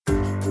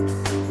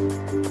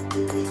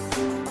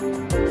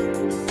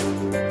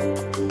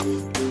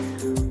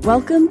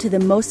Welcome to the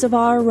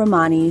Mosavar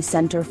Rahmani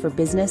Center for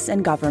Business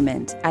and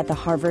Government at the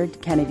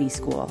Harvard Kennedy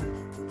School.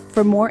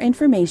 For more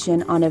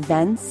information on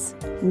events,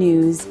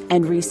 news,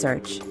 and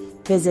research,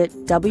 visit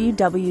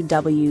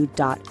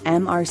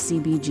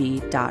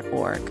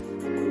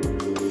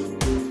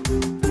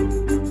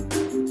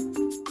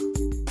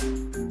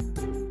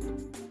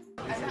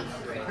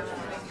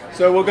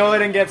So we'll go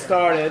ahead and get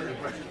started.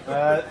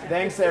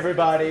 Thanks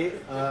everybody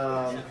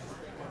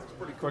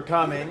for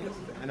coming.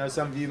 I know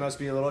some of you must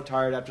be a little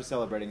tired after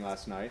celebrating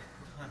last night.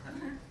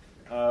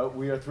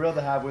 We are thrilled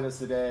to have with us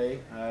today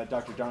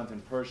Dr.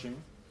 Jonathan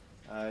Pershing.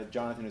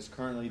 Jonathan is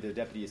currently the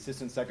Deputy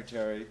Assistant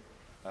Secretary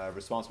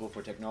responsible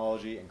for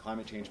technology and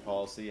climate change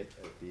policy at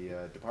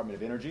the Department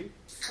of Energy.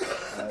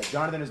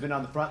 Jonathan has been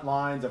on the front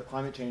lines of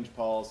climate change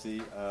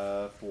policy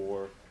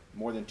for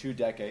more than 2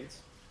 decades.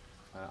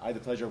 I had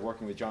the pleasure of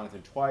working with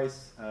Jonathan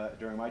twice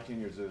during my 10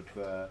 years of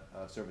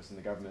service in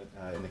the government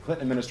in the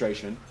Clinton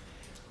administration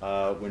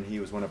when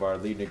he was one of our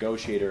lead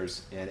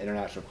negotiators in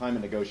international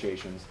climate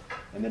negotiations,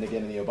 and then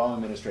again in the Obama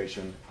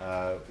administration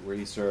where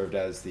he served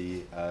as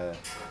the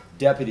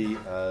Deputy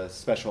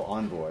Special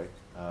Envoy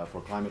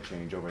for Climate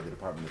Change over at the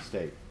Department of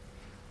State.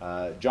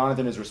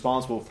 Jonathan is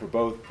responsible for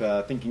both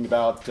thinking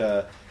about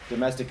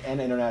domestic and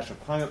international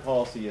climate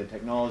policy and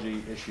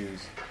technology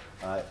issues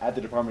at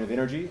the Department of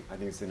Energy. I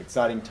think it's an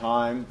exciting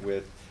time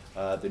with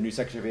the new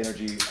Secretary of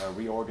Energy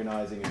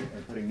reorganizing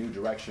and putting new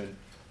direction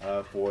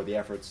for the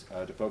efforts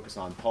to focus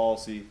on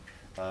policy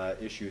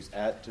issues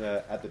at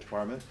the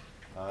department.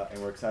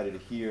 And we're excited to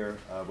hear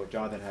what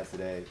Jonathan has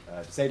to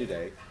say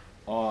today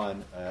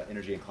on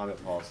energy and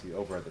climate policy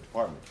over at the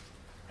department.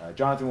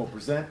 Jonathan will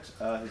present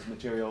his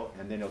material,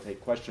 and then he'll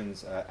take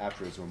questions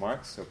after his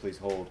remarks, so please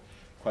hold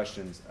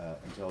questions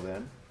until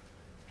then.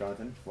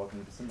 Jonathan, welcome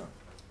to the seminar.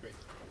 Great.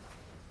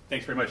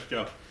 Thanks very much,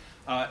 Joe.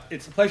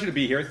 It's a pleasure to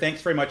be here.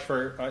 Thanks very much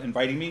for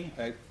inviting me.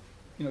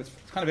 It's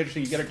kind of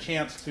interesting. You get a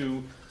chance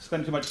to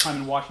spend too much time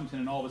in Washington,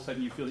 and all of a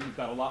sudden you feel that you've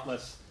got a lot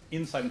less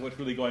insight into what's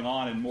really going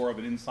on and more of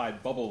an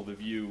inside bubble of the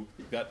view.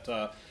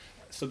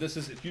 So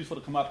it's useful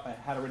to come up. I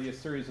had already a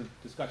series of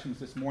discussions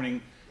this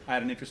morning. I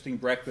had an interesting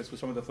breakfast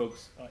with some of the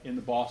folks in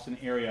the Boston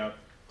area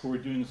who were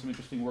doing some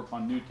interesting work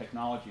on new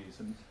technologies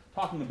and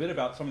talking a bit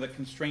about some of the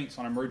constraints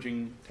on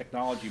emerging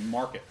technology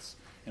markets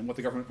and what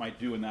the government might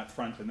do in that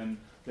front. And then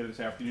later this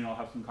afternoon I'll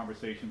have some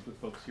conversations with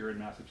folks here in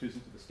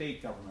Massachusetts at the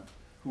state government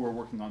who are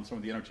working on some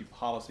of the energy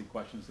policy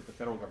questions that the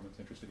federal government's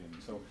interested in.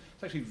 So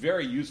it's actually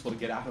very useful to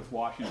get out of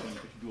Washington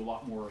because you do a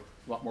lot more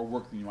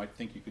work than you might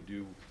think you could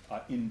do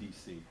in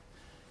D.C.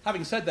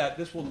 Having said that,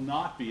 this will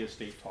not be a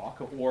state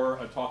talk or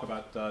a talk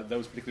about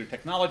those particular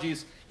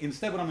technologies.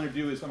 Instead, what I'm going to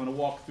do is I'm going to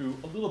walk through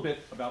a little bit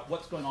about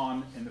what's going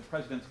on in the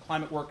president's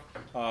climate work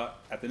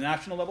at the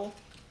national level,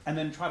 and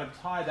then try to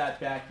tie that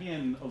back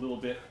in a little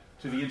bit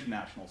to the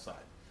international side.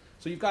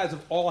 So you guys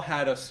have all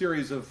had a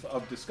series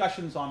of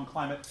discussions on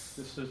climate.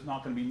 This is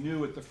not going to be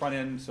new at the front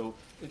end, so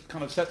it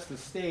kind of sets the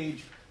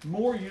stage.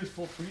 More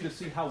useful for you to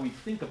see how we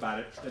think about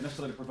it than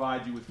necessarily to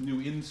provide you with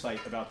new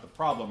insight about the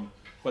problem,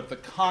 but the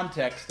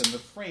context and the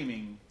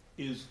framing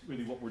is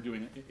really what we're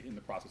doing in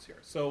the process here.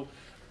 So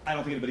I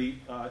don't think anybody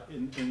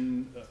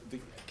in the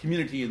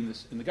community in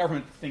the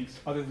government thinks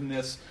other than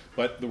this,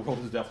 but the world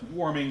is definitely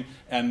warming,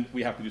 and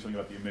we have to do something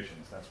about the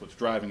emissions. That's what's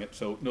driving it,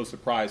 so no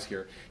surprise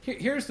here.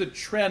 Here's the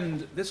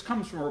trend. This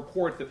comes from a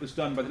report that was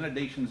done by the United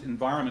Nations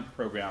Environment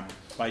Program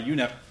by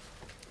UNEP.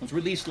 It was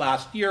released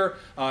last year.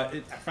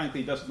 It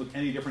frankly doesn't look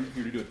any different if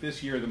you were to do it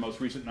this year. The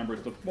most recent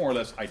numbers look more or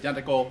less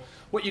identical.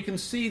 What you can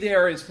see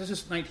there is this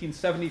is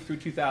 1970 through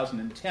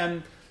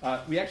 2010.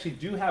 We actually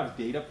do have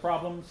data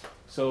problems,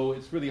 so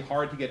it's really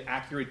hard to get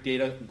accurate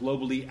data,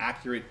 globally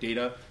accurate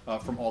data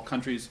from all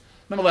countries.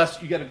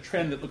 Nonetheless, you get a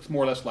trend that looks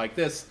more or less like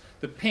this.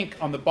 The pink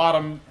on the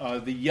bottom,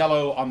 the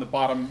yellow on the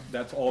bottom,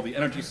 that's all the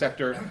energy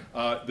sector.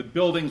 The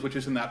buildings, which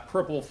is in that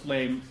purple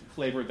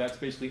flavor, that's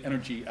basically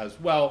energy as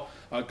well.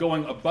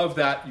 Going above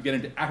that, you get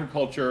into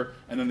agriculture,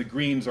 and then the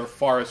greens are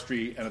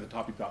forestry, and at the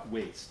top you've got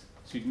waste.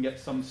 So you can get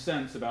some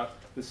sense about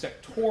the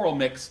sectoral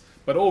mix,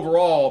 but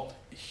overall,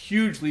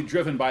 hugely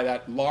driven by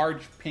that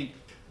large pink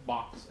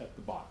box at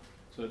the bottom.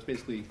 So it's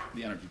basically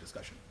the energy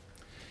discussion.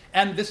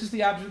 And this is the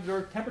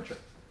observed temperature.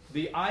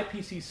 The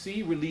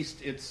IPCC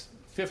released its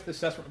 5th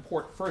assessment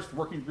report, first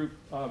working group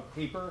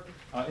paper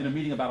in a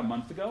meeting about a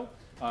month ago.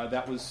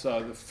 That was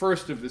the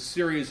first of the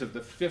series of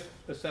the 5th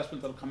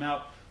assessment that will come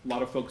out. A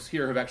lot of folks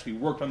here have actually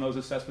worked on those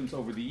assessments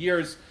over the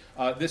years.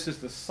 This is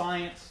the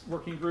science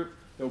working group.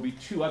 There will be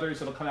 2 others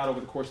that will come out over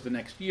the course of the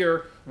next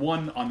year,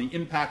 one on the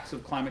impacts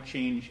of climate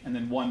change and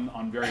then one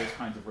on various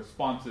kinds of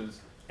responses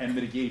and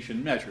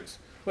mitigation measures.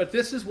 But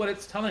this is what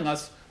it's telling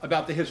us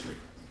about the history.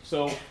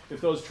 So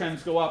if those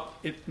trends go up,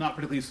 it's not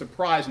particularly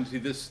surprising to see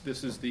this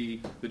is the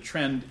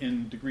trend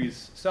in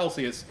degrees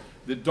Celsius.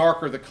 The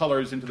darker the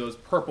colors into those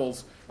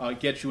purples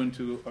get you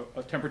into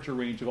a temperature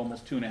range of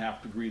almost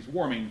 2.5 degrees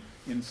warming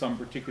in some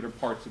particular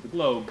parts of the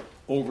globe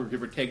over,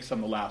 give or take, some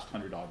of the last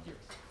 100-odd years.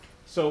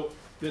 So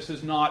this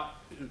is not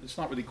it's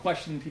not really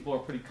questioned. People are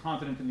pretty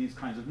confident in these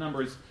kinds of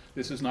numbers.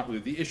 This is not really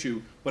the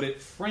issue, but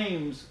it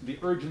frames the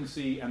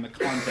urgency and the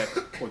context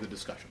for the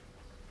discussion.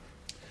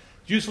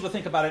 It's useful to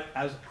think about it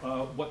as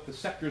what the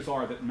sectors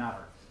are that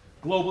matter.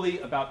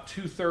 Globally, about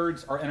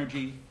 2/3 are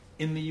energy.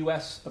 In the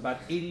US, about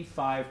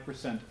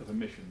 85% of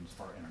emissions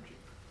are energy.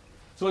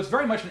 So it's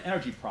very much an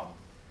energy problem.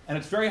 And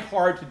it's very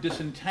hard to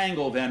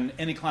disentangle then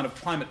any kind of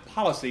climate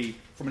policy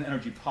from an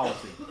energy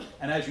policy.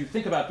 And as you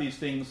think about these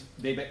things,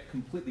 they get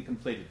completely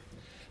conflated.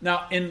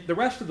 Now, in the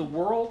rest of the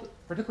world,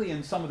 particularly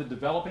in some of the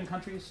developing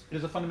countries, it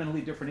is a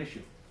fundamentally different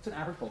issue. It's an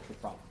agricultural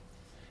problem.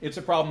 It's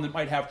a problem that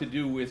might have to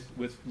do with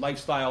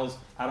lifestyles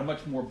at a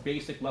much more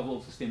basic level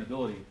of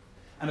sustainability.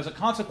 And as a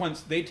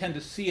consequence, they tend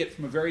to see it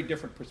from a very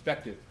different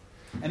perspective.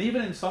 And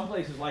even in some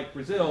places like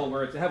Brazil,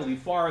 where it's a heavily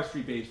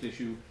forestry-based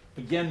issue,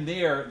 again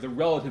there, the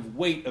relative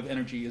weight of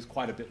energy is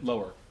quite a bit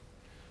lower.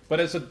 But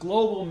as a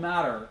global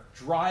matter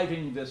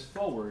driving this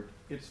forward,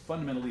 it's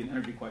fundamentally an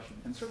energy question.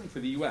 And certainly for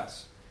the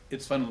US,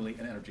 it's fundamentally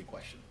an energy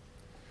question.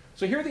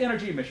 So here are the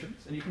energy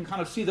emissions, and you can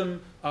kind of see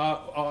them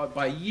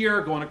by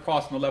year going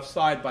across on the left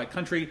side by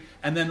country,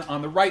 and then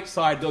on the right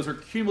side, those are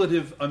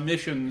cumulative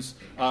emissions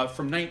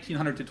from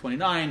 1900 to 29,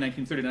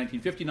 1930 to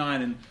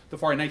 1959, and so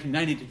far in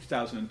 1990 to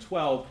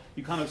 2012.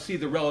 You kind of see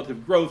the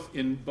relative growth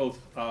in both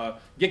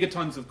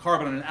gigatons of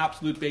carbon on an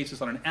absolute basis,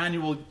 on an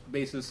annual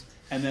basis,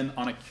 and then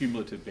on a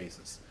cumulative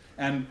basis.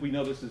 And we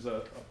know this is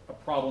a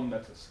problem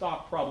that's a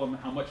stock problem,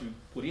 how much you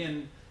put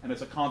in, and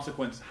as a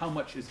consequence, how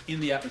much is in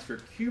the atmosphere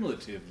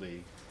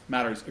cumulatively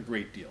matters a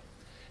great deal.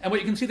 And what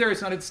you can see there is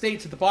the United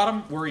States at the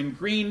bottom. We're in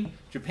green,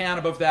 Japan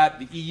above that,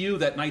 the EU,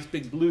 that nice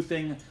big blue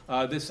thing.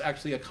 This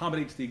actually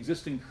accommodates the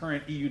existing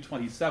current EU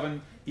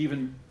 27,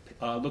 even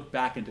look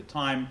back into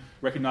time,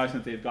 recognizing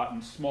that they've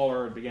gotten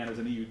smaller. It began as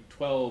an EU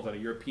 12 at a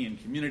European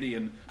community,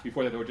 and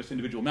before that they were just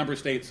individual member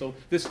states. So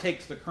this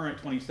takes the current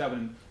 27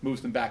 and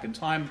moves them back in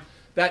time.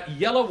 That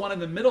yellow one in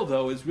the middle,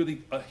 though, is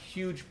really a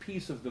huge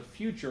piece of the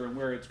future and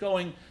where it's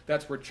going.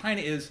 That's where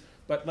China is.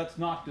 But let's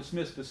not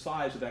dismiss the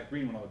size of that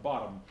green one on the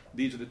bottom.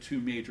 These are the two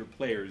major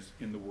players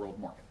in the world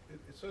market.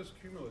 It says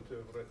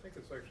cumulative, but I think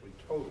it's actually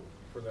total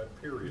for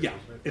that period, Yeah,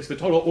 isn't it? it's the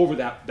total over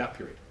that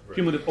period. Right.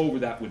 Cumulative over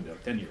that window,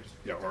 10 years.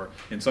 Yeah, or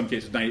in some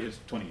cases,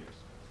 20 years.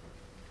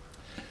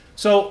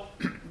 So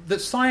the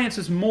science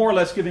is more or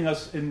less giving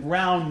us, in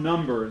round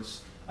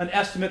numbers, an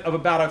estimate of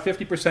about a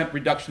 50%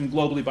 reduction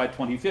globally by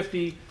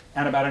 2050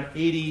 and about an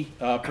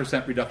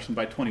 80% reduction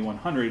by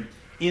 2100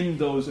 in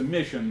those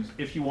emissions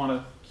if you want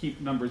to keep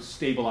numbers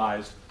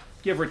stabilized,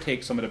 give or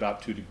take some at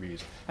about 2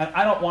 degrees. And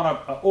I don't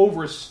want to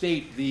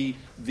overstate the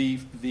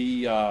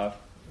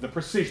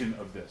precision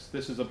of this.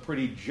 This is a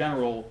pretty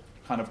general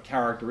kind of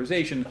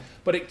characterization,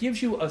 but it gives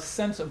you a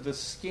sense of the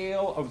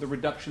scale of the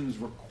reductions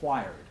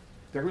required.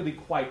 They're really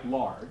quite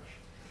large.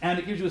 And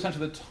it gives you a sense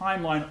of the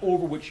timeline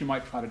over which you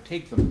might try to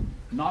take them.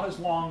 Not as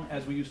long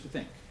as we used to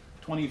think.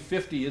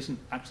 2050 isn't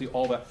actually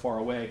all that far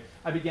away.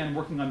 I began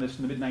working on this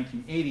in the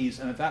mid-1980s,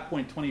 and at that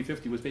point,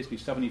 2050 was basically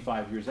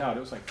 75 years out. It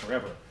was like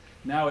forever.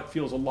 Now it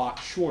feels a lot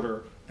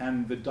shorter,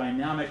 and the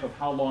dynamic of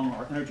how long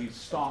our energy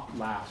stock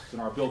lasts and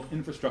our built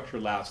infrastructure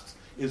lasts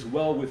is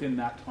well within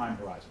that time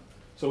horizon.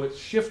 So it's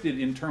shifted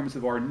in terms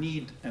of our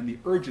need and the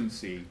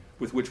urgency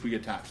with which we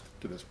attach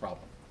to this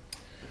problem.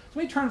 So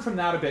let me turn from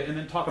that a bit and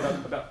then talk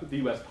about the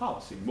U.S.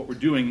 policy and what we're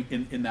doing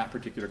in that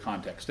particular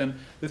context. And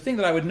the thing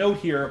that I would note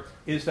here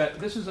is that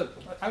this is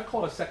I would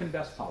call it a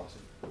second-best policy.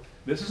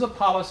 This is a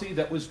policy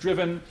that was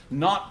driven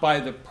not by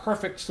the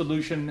perfect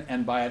solution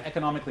and by an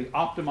economically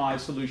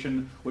optimized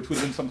solution, which would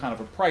have been some kind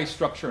of a price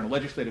structure and a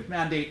legislative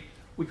mandate.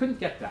 We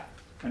couldn't get that.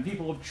 And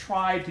people have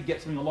tried to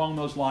get something along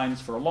those lines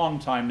for a long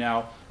time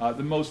now.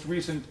 The most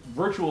recent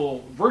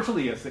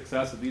virtually a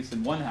success, at least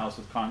in one house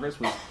of Congress,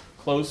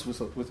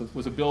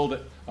 was a bill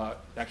that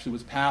actually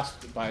was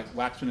passed by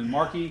Waxman and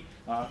Markey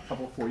a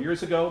couple of 4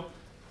 years ago.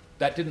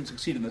 That didn't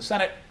succeed in the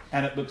Senate,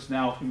 and it looks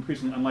now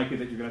increasingly unlikely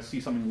that you're going to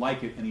see something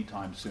like it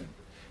anytime soon.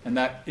 And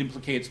that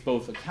implicates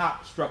both a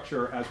cap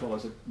structure as well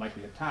as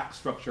likely a tax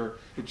structure.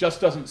 It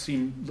just doesn't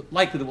seem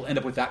likely that we'll end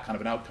up with that kind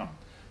of an outcome.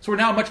 So we're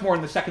now much more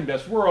in the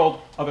second-best world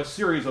of a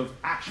series of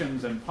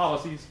actions and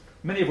policies,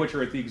 many of which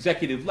are at the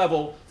executive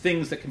level,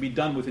 things that can be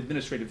done with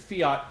administrative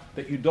fiat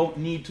that you don't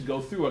need to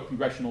go through a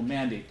congressional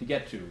mandate to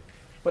get to.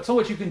 But so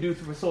much you can do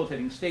through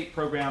facilitating state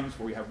programs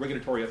where we have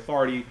regulatory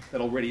authority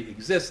that already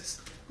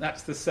exists.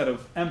 That's the set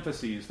of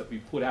emphases that we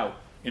put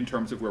out in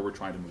terms of where we're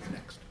trying to move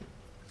next.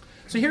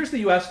 So here's the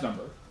US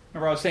number.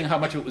 Remember I was saying how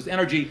much of it was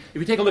energy.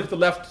 If you take a look at the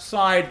left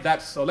side,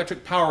 that's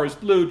electric power is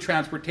blue,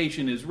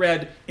 transportation is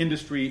red,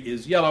 industry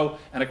is yellow,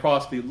 and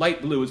across the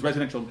light blue is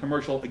residential and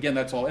commercial. Again,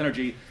 that's all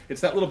energy.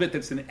 It's that little bit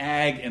that's in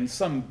ag and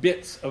some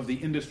bits of the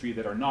industry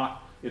that are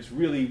not. It's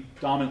really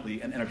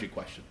dominantly an energy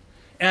question.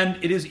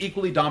 And it is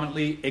equally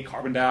dominantly a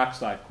carbon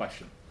dioxide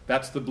question.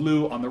 That's the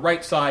blue on the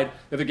right side.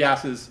 The other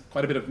gases,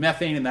 quite a bit of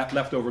methane in that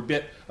leftover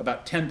bit,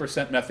 about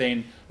 10%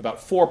 methane, about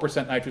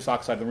 4% nitrous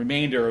oxide. The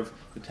remainder of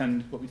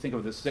what we think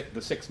of as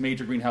the six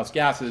major greenhouse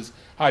gases,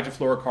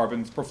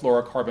 hydrofluorocarbons,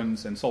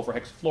 perfluorocarbons, and sulfur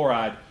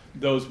hexafluoride,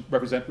 those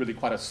represent really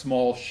quite a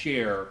small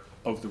share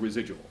of the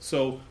residual.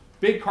 So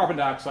big carbon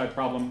dioxide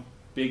problem,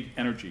 big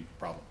energy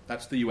problem.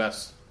 That's the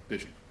U.S.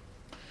 vision.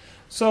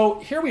 So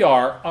here we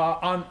are.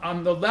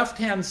 On the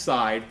left-hand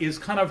side is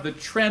kind of the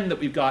trend that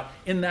we've got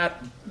in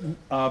that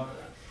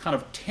kind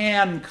of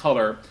tan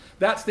color.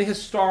 That's the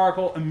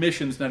historical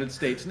emissions in the United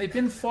States. And they've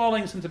been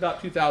falling since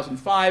about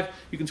 2005.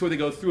 You can see where they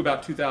go through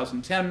about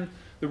 2010.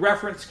 The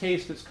reference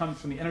case that comes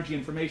from the Energy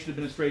Information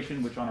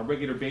Administration, which on a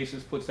regular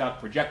basis puts out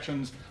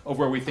projections of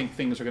where we think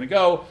things are going to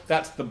go,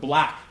 that's the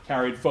black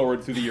carried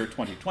forward through the year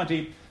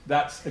 2020.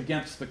 That's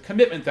against the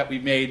commitment that we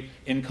made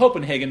in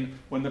Copenhagen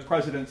when the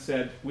president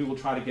said we will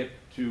try to get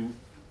to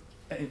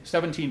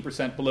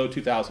 17% below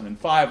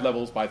 2005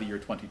 levels by the year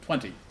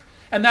 2020.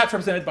 And that's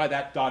represented by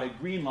that dotted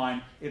green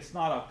line. It's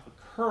not a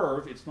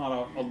curve, it's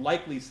not a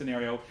likely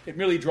scenario. It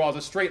merely draws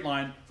a straight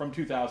line from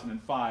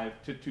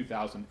 2005 to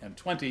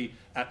 2020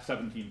 at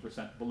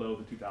 17% below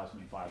the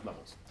 2005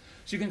 levels.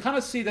 So you can kind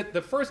of see that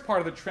the first part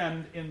of the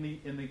trend in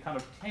the kind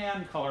of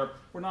tan color,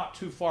 we're not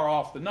too far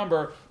off the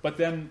number, but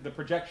then the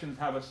projections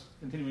have us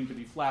continuing to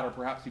be flat or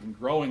perhaps even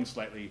growing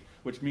slightly,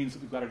 which means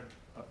that we've got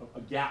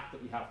a gap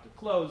that we have to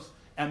close.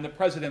 And the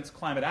president's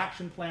climate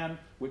action plan,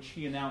 which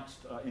he announced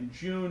in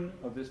June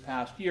of this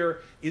past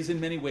year, is in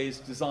many ways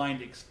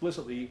designed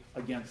explicitly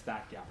against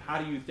that gap. How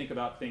do you think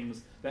about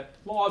things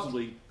that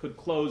plausibly could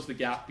close the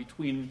gap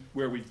between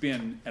where we've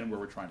been and where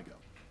we're trying to go?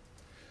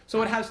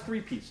 So it has three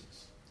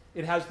pieces.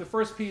 It has the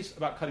first piece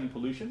about cutting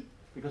pollution,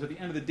 because at the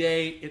end of the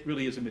day, it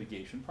really is a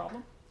mitigation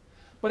problem.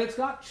 But it's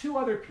got two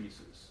other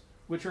pieces,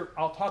 which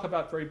I'll talk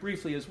about very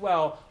briefly as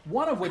well,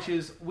 one of which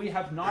is we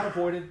have not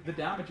avoided the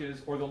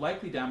damages or the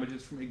likely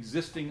damages from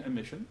existing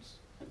emissions,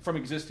 from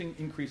existing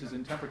increases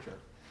in temperature.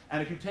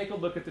 And if you take a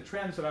look at the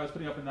trends that I was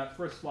putting up in that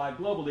first slide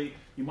globally,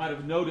 you might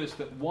have noticed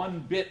that one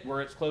bit where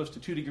it's close to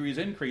 2 degrees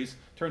increase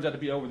turns out to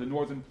be over the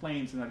northern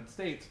plains of the United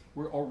States.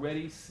 We're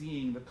already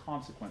seeing the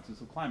consequences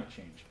of climate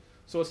change.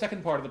 So a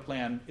second part of the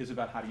plan is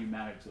about how do you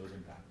manage those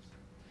impacts.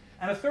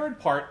 And a third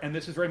part, and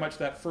this is very much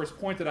that first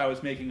point that I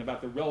was making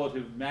about the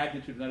relative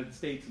magnitude of the United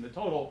States in the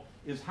total,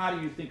 is how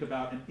do you think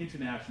about an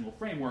international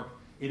framework?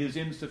 It is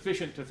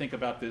insufficient to think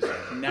about this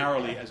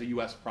narrowly as a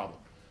U.S. problem.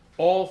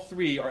 All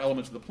three are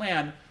elements of the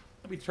plan.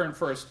 Let me turn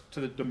first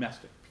to the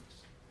domestic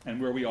piece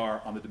and where we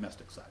are on the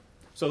domestic side.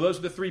 So those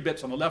are the three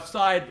bits on the left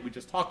side that we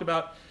just talked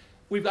about.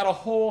 We've got a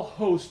whole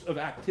host of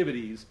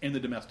activities in the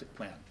domestic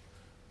plan.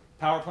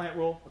 Power plant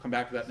rule, I'll come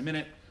back to that in a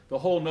minute. The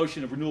whole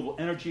notion of renewable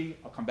energy,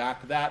 I'll come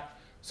back to that.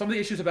 Some of the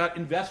issues about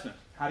investment.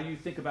 How do you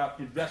think about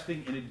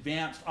investing in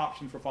advanced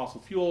options for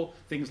fossil fuel,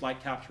 things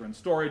like capture and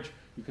storage?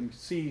 You can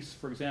see,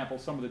 for example,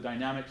 some of the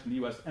dynamics in the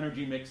U.S.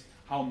 energy mix,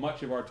 how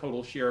much of our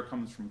total share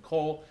comes from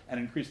coal and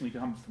increasingly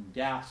comes from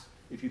gas.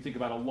 If you think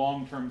about a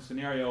long-term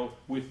scenario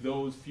with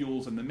those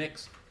fuels in the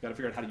mix, you've got to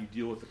figure out how do you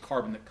deal with the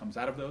carbon that comes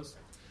out of those.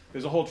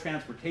 There's a whole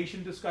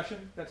transportation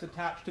discussion that's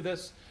attached to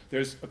this.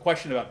 There's a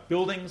question about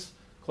buildings.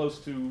 Close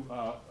to,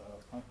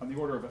 on the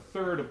order of a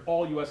third of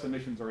all U.S.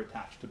 emissions are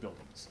attached to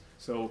buildings.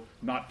 So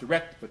not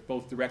direct, but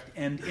both direct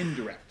and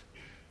indirect.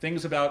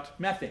 Things about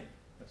methane.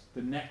 That's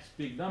the next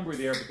big number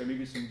there, but there may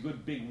be some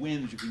good big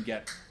wins you can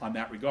get on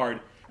that regard.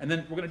 And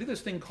then we're going to do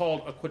this thing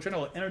called a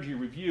quadrennial energy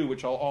review,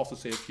 which I'll also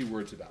say a few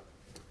words about.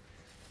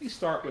 Let me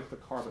start with the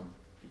carbon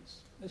piece.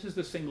 This is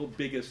the single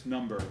biggest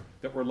number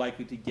that we're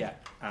likely to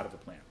get out of the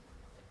plan.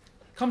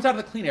 It comes out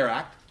of the Clean Air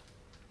Act,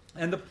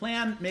 and the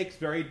plan makes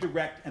very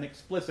direct and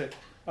explicit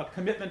a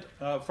commitment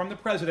from the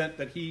president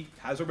that he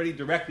has already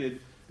directed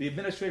the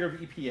administrator of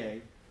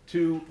EPA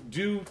to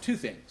do two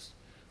things.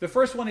 The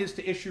first one is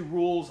to issue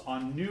rules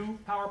on new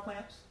power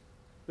plants.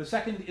 The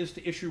second is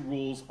to issue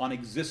rules on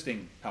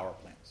existing power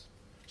plants.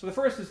 So the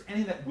first is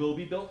anything that will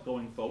be built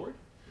going forward.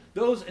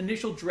 Those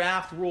initial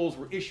draft rules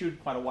were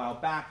issued quite a while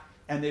back,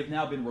 and they've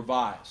now been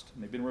revised.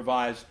 And they've been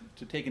revised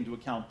to take into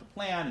account the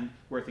plan and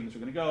where things are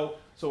going to go.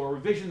 So a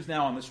revision's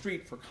now on the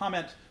street for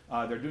comment.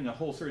 They're doing a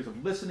whole series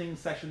of listening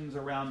sessions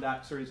around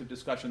that series of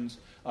discussions.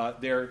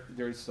 The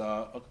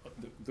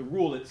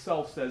rule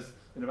itself says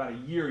in about a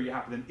year you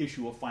have to then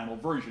issue a final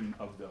version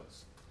of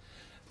those.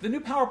 The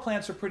new power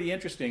plants are pretty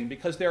interesting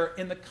because they're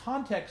in the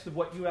context of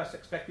what U.S.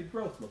 expected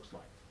growth looks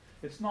like.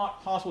 It's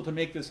not possible to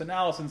make this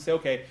analysis and say,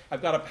 okay,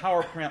 I've got a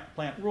power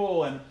plant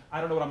rule and I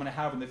don't know what I'm going to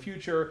have in the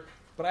future,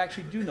 but I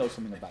actually do know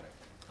something about it.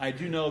 I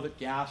do know that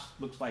gas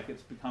looks like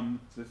it's become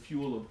the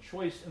fuel of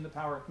choice in the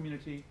power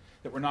community,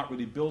 that we're not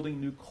really building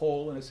new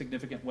coal in a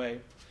significant way.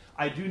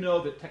 I do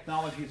know that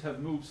technologies have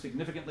moved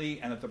significantly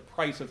and that the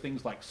price of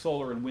things like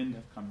solar and wind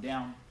have come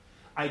down.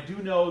 I do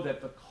know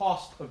that the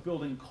cost of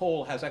building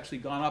coal has actually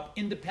gone up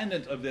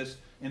independent of this,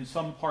 in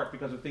some part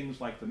because of things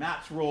like the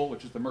MATS rule,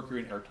 which is the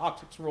mercury and air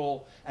toxics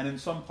rule, and in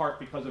some part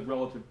because of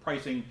relative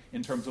pricing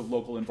in terms of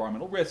local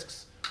environmental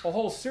risks. A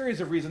whole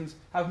series of reasons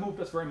have moved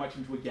us very much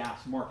into a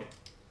gas market.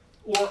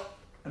 Or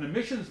an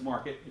emissions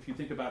market, if you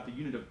think about the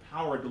unit of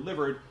power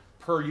delivered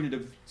per unit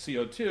of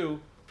CO2,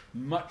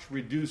 much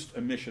reduced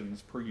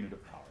emissions per unit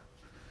of power.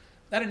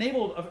 That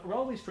enabled a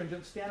relatively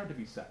stringent standard to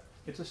be set.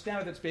 It's a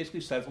standard that's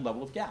basically set at the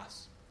level of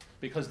gas,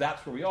 because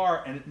that's where we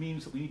are, and it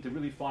means that we need to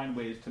really find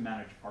ways to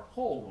manage our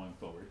coal going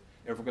forward.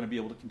 if we're going to be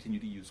able to continue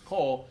to use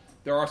coal.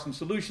 There are some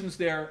solutions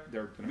there.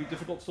 They're going to be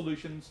difficult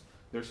solutions.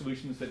 They're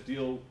solutions that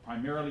deal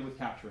primarily with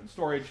capture and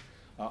storage.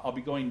 I'll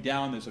be going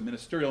down. There's a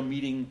ministerial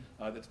meeting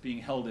that's being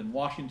held in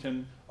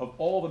Washington of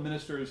all the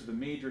ministers of the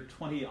major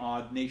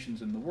 20-odd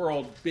nations in the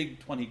world, big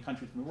 20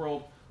 countries in the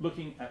world,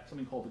 looking at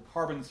something called the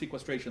Carbon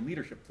Sequestration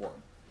Leadership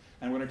Forum.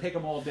 And we're going to take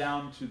them all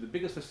down to the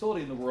biggest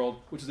facility in the world,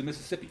 which is in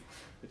Mississippi.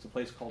 It's a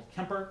place called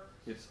Kemper.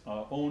 It's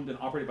owned and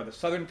operated by the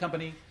Southern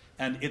Company,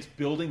 and it's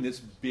building this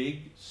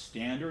big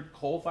standard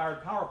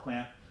coal-fired power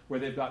plant where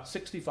they've got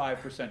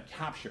 65%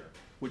 capture,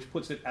 which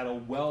puts it at a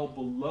well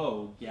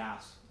below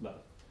gas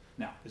level.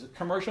 Now, is it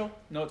commercial?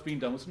 No, it's being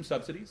done with some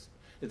subsidies.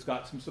 It's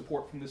got some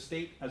support from the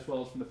state as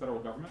well as from the federal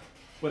government.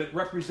 But it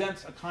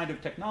represents a kind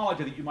of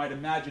technology that you might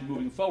imagine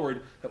moving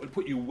forward that would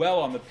put you well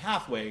on the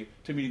pathway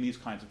to meeting these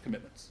kinds of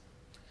commitments.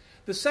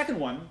 The second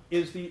one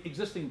is the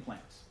existing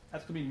plants.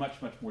 That's going to be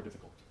much, much more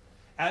difficult.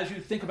 As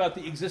you think about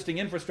the existing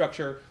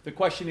infrastructure, the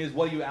question is,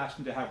 what do you ask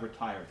them to have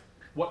retired?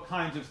 What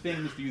kinds of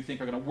things do you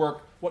think are going to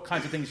work? What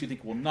kinds of things do you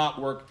think will not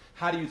work?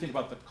 How do you think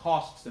about the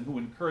costs and who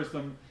incurs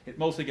them? It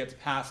mostly gets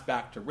passed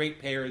back to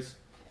ratepayers.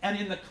 And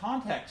in the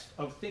context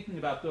of thinking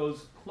about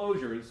those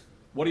closures,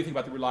 what do you think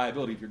about the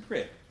reliability of your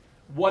grid?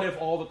 What if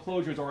all the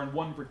closures are in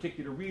one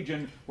particular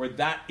region where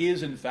that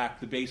is, in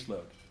fact, the base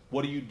load?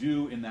 What do you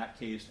do in that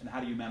case, and how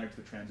do you manage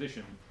the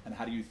transition, and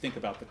how do you think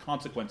about the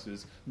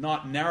consequences,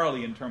 not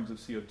narrowly in terms of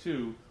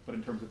CO2, but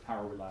in terms of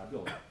power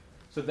reliability?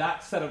 So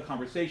that set of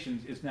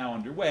conversations is now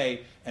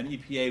underway, and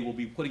EPA will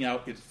be putting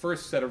out its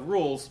first set of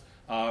rules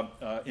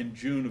in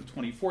June of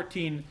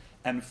 2014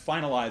 and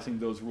finalizing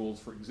those rules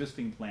for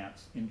existing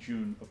plants in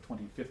June of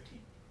 2015.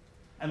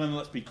 And then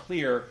let's be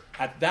clear,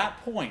 at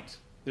that point,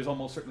 there's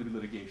almost certainly be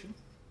litigation.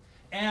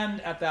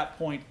 And at that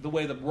point, the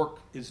way the work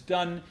is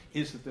done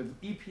is that the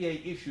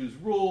EPA issues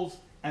rules,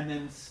 and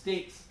then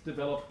states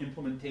develop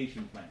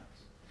implementation plans.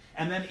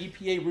 And then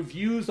EPA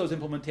reviews those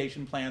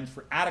implementation plans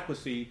for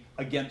adequacy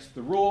against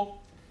the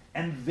rule,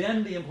 and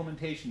then the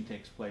implementation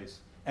takes place,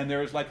 and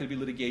there is likely to be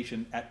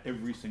litigation at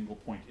every single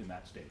point in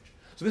that stage.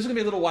 So this is going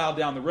to be a little while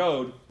down the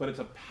road, but it's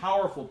a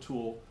powerful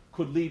tool,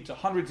 could lead to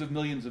hundreds of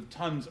millions of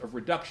tons of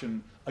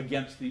reduction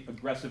against the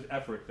aggressive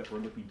effort that we're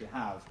looking to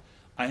have.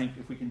 I think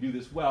if we can do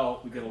this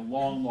well, we get a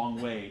long,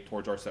 long way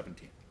towards our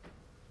 17.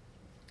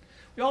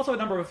 We also have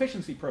a number of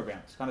efficiency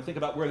programs, kind of think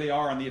about where they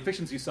are on the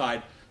efficiency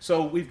side.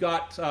 So we've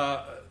got,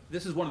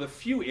 this is one of the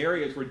few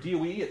areas where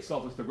DOE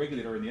itself is the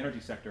regulator in the energy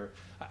sector.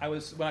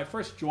 When I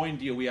first joined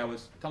DOE, I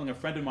was telling a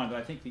friend of mine that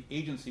I think the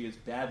agency is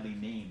badly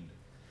named.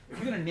 If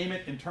you're going to name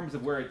it in terms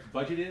of where its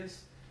budget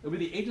is, it would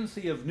be the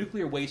Agency of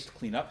Nuclear Waste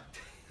Cleanup,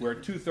 where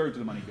 2/3 of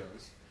the money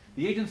goes.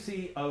 The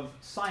Agency of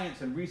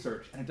Science and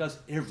Research, and it does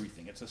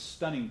everything. It's a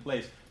stunning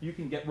place. You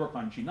can get work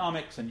on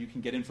genomics, and you can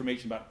get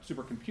information about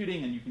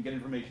supercomputing, and you can get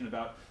information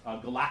about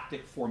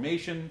galactic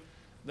formation.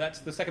 That's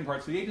the second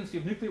part. So the Agency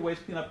of Nuclear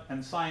Waste Cleanup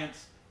and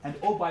Science, and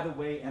oh, by the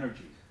way,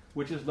 energy,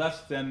 which is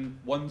less than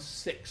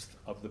 1/6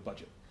 of the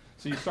budget.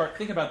 So you start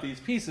thinking about these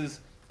pieces.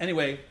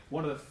 Anyway,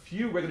 one of the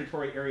few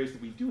regulatory areas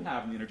that we do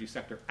have in the energy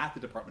sector at the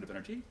Department of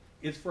Energy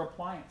is for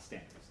appliance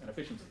standards and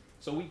efficiency.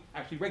 So we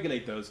actually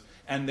regulate those,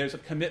 and there's a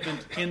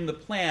commitment in the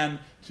plan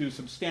to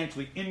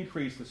substantially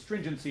increase the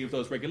stringency of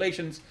those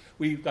regulations.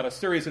 We've got a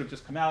series that have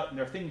just come out, and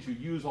there are things you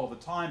use all the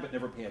time but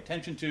never pay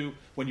attention to.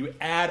 When you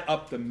add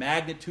up the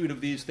magnitude of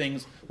these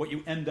things, what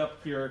you end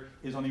up here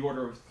is on the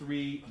order of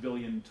 3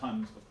 billion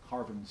tons of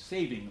carbon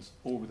savings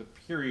over the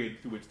period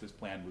through which this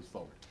plan moves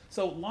forward.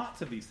 So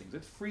lots of these things.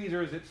 It's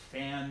freezers, it's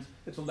fans,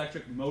 it's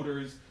electric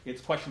motors, it's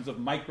questions of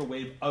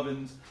microwave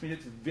ovens. I mean,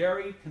 it's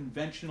very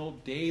conventional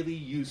daily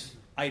use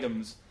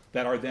items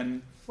that are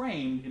then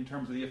framed in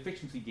terms of the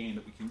efficiency gain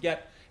that we can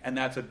get, and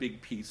that's a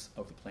big piece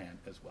of the plan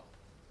as well.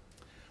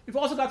 We've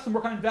also got some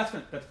work on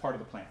investment that's part of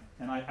the plan.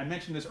 And I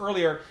mentioned this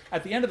earlier.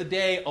 At the end of the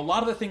day, a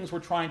lot of the things we're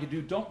trying to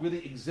do don't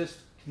really exist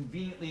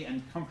conveniently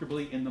and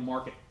comfortably in the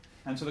market.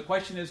 And so the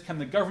question is, can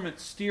the government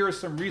steer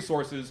some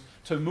resources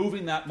to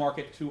moving that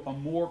market to a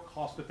more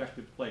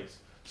cost-effective place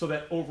so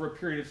that over a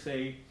period of,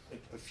 say,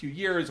 a few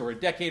years or a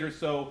decade or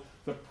so,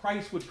 the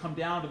price would come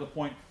down to the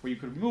point where you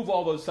could remove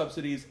all those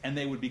subsidies and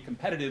they would be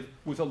competitive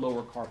with a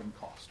lower carbon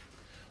cost.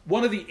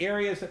 One of the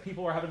areas that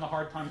people are having a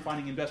hard time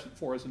finding investment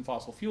for is in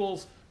fossil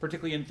fuels,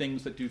 particularly in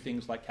things that do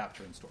things like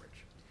capture and storage.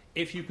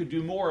 If you could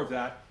do more of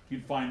that,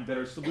 you'd find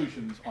better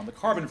solutions on the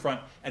carbon front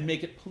and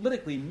make it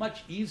politically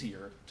much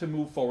easier to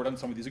move forward on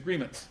some of these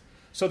agreements.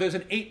 So there's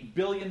an $8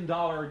 billion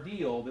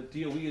deal that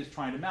DOE is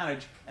trying to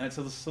manage, and it's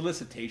a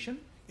solicitation.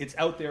 It's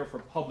out there for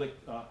public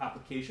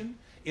application.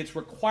 Its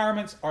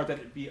requirements are that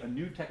it be a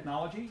new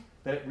technology,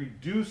 that it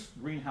reduce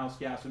greenhouse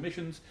gas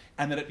emissions,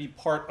 and that it be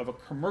part of a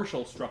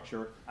commercial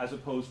structure as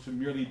opposed to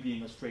merely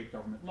being a straight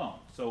government loan.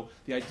 So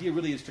the idea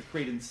really is to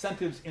create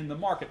incentives in the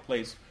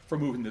marketplace for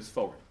moving this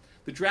forward.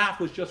 The draft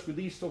was just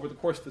released over the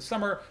course of the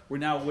summer. We're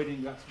now waiting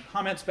to get some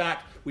comments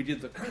back. We did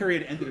the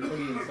period ended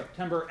early in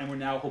September, and we're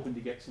now hoping to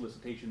get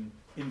solicitation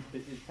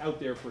out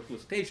there for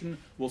solicitation.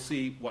 We'll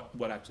see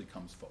what actually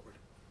comes forward.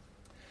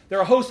 There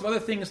are a host of other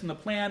things in the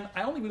plan.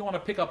 I only really want to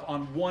pick up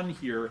on one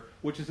here,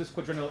 which is this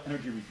quadrennial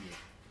energy review.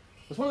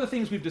 It's one of the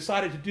things we've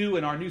decided to do,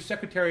 and our new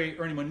secretary,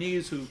 Ernie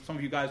Moniz, who some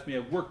of you guys may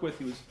have worked with,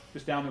 he was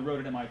just down the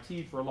road at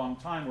MIT for a long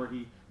time, where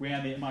he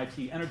ran the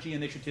MIT Energy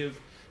Initiative,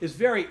 is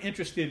very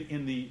interested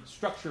in the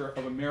structure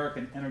of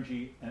American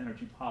energy and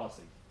energy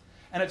policy.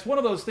 And it's one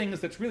of those things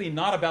that's really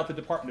not about the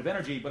Department of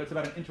Energy, but it's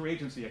about an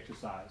interagency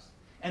exercise.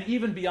 And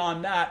even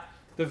beyond that,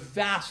 the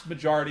vast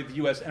majority of the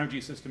U.S.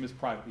 energy system is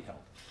privately held.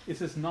 This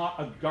is not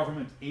a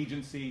government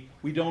agency.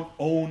 We don't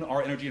own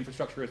our energy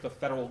infrastructure as the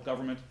federal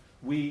government.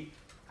 We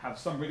have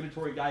some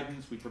regulatory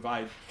guidance. We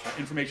provide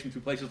information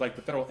through places like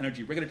the Federal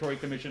Energy Regulatory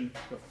Commission,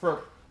 the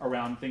FERC,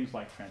 around things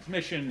like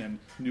transmission and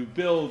new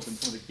builds and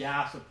some of the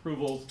gas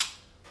approvals.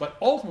 But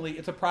ultimately,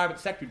 it's a private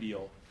sector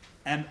deal,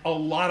 and a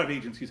lot of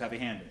agencies have a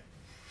hand in it.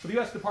 So the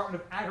U.S.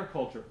 Department of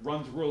Agriculture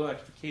runs rural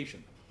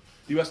electrification.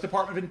 The U.S.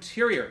 Department of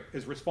Interior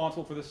is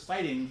responsible for the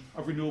siting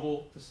of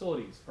renewable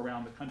facilities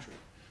around the country.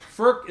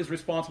 FERC is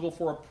responsible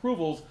for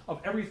approvals of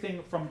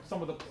everything from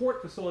some of the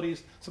port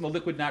facilities to some of the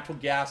liquid natural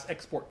gas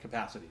export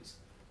capacities.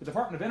 The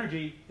Department of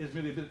Energy is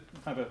really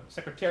kind of a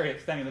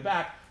secretariat standing in the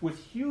back with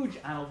huge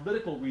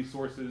analytical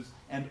resources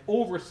and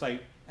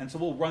oversight, and so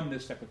we'll run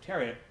this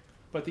secretariat.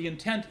 But the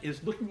intent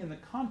is, looking in the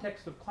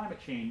context of climate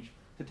change,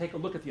 to take a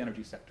look at the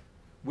energy sector.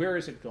 Where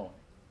is it going?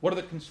 What are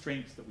the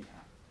constraints that we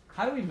have?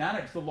 How do we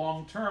manage the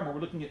long term where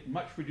we're looking at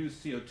much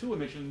reduced CO2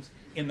 emissions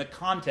in the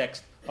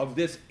context of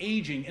this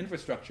aging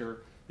infrastructure?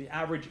 The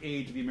average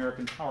age of the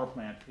American power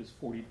plant is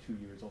 42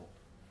 years old.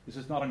 This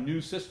is not a new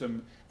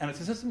system, and it's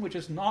a system which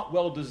is not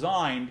well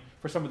designed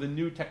for some of the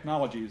new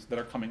technologies that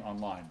are coming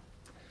online.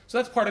 So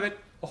that's part of it.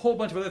 A whole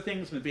bunch of other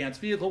things, some advanced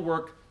vehicle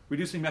work,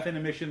 reducing methane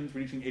emissions,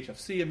 reducing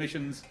HFC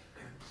emissions,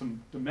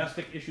 some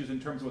domestic issues in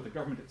terms of what the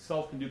government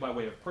itself can do by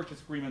way of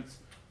purchase agreements,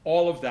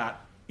 all of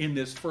that in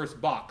this first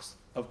box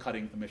of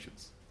cutting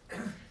emissions.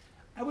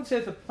 I would say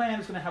that the plan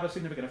is going to have a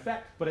significant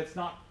effect, but it's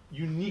not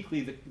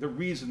uniquely the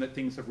reason that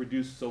things have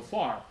reduced so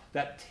far.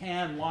 That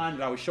tan line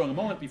that I was showing a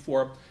moment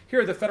before,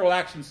 here are the federal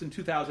actions in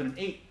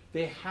 2008.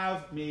 They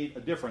have made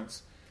a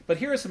difference. But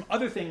here are some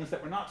other things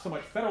that were not so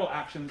much federal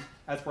actions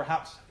as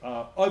perhaps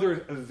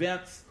other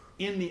events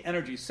in the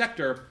energy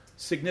sector.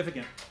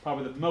 Significant,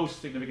 probably the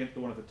most significant, the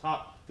one at the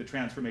top, the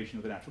transformation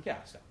of the natural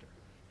gas sector.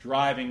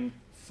 Driving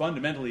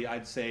fundamentally,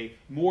 I'd say,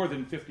 more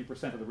than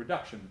 50% of the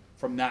reduction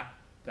from that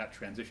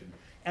transition.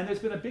 And there's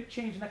been a big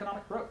change in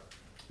economic growth.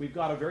 We've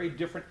got a very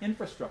different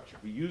infrastructure.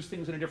 We use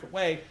things in a different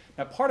way.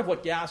 Now, part of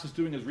what gas is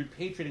doing is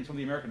repatriating some of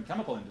the American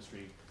chemical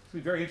industry. It's going to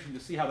be very interesting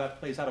to see how that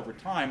plays out over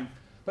time.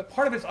 But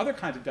part of it's other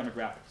kinds of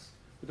demographics.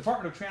 The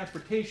Department of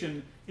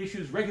Transportation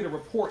issues regular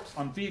reports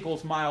on vehicle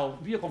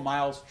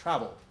miles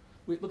traveled.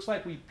 It looks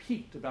like we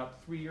peaked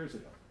about 3 years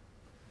ago.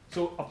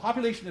 So a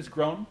population has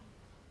grown.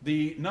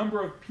 The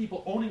number of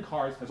people owning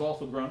cars has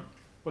also grown.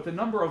 But the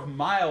number of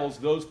miles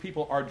those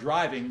people are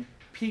driving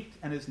peaked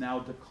and is now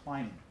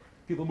declining.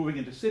 People moving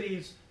into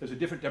cities, there's a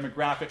different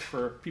demographic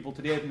for people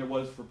today than there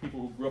was for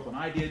people who grew up when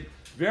I did.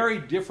 Very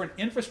different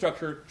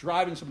infrastructure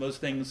driving some of those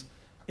things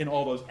in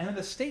all those. And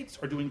the states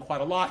are doing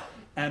quite a lot,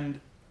 and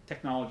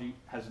technology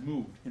has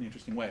moved in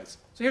interesting ways.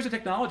 So here's a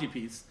technology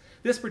piece.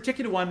 This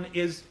particular one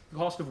is the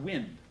cost of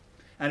wind.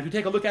 And if you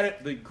take a look at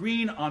it, the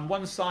green on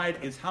one side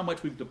is how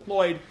much we've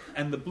deployed,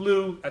 and the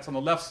blue, that's on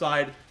the left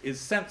side, is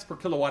cents per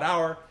kilowatt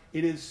hour.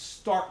 It is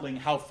startling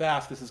how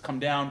fast this has come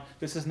down.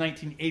 This is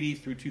 1980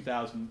 through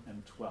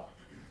 2012.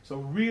 So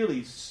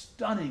really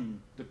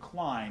stunning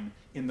decline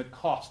in the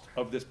cost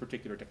of this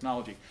particular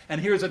technology.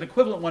 And here's an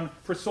equivalent one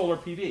for solar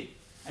PV.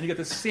 And you get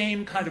the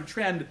same kind of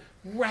trend,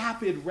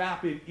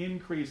 rapid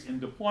increase in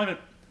deployment.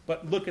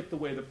 But look at the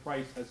way the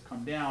price has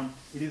come down.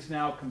 It is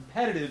now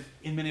competitive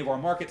in many of our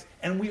markets,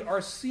 and we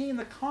are seeing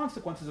the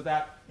consequences of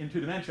that in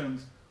two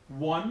dimensions.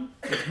 One,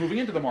 it's moving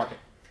into the market.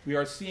 We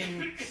are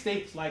seeing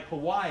states like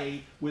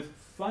Hawaii with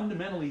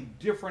fundamentally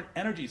different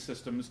energy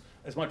systems,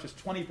 as much as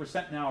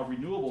 20% now of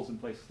renewables in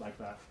places like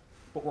that.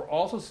 But we're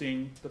also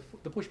seeing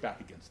the pushback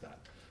against that.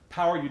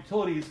 Power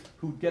utilities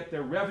who get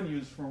their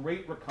revenues from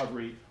rate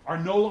recovery are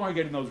no longer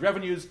getting those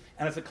revenues,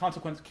 and as a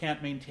consequence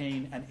can't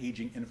maintain an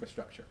aging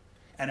infrastructure.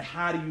 And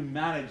how do you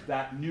manage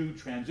that new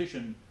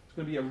transition? It's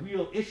going to be a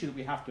real issue that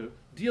we have to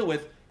deal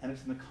with, and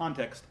it's in the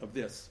context of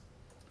this.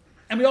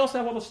 And we also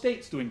have all the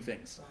states doing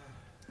things.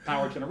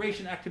 Power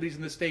generation activities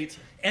in the states,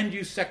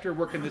 end-use sector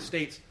work in the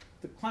states.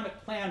 The climate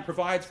plan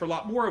provides for a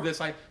lot more of this.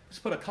 I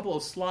just put a couple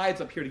of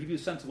slides up here to give you a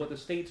sense of what the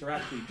states are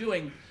actually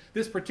doing.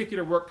 This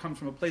particular work comes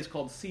from a place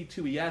called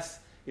C2ES.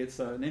 It's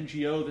an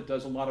NGO that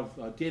does a lot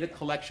of data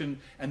collection,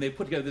 and they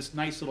put together this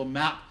nice little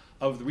map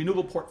of the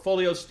renewable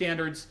portfolio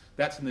standards.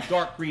 That's in the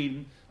dark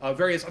green.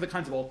 Various other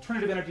kinds of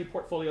alternative energy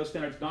portfolio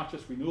standards, not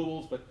just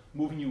renewables, but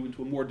moving you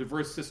into a more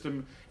diverse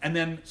system. And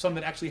then some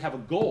that actually have a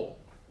goal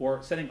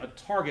or setting a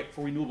target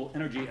for renewable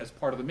energy as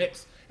part of the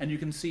mix. And you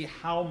can see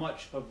how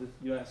much of the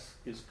U.S.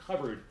 is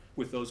covered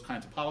with those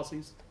kinds of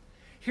policies.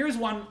 Here's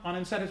one on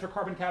incentives for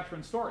carbon capture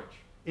and storage.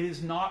 It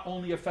is not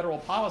only a federal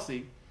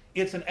policy,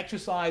 it's an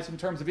exercise in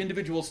terms of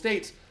individual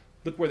states.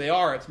 Look where they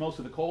are, it's most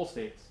of the coal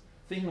states.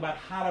 thinking about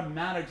how to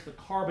manage the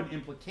carbon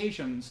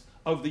implications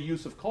of the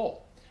use of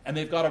coal. And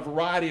they've got a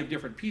variety of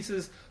different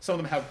pieces. Some of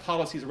them have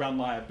policies around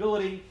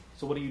liability.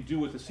 So what do you do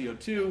with the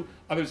CO2?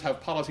 Others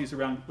have policies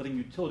around letting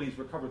utilities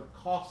recover the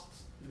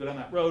costs to go down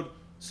that road.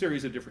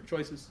 Series of different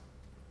choices.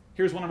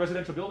 Here's one on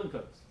residential building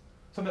codes.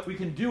 Something that we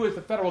can do as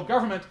the federal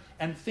government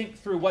and think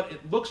through what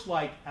it looks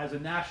like as a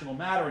national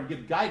matter and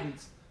give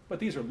guidance. But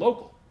these are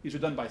local. These are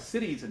done by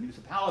cities and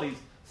municipalities,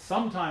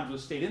 sometimes with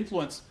state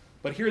influence.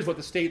 But here's what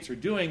the states are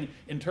doing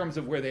in terms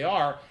of where they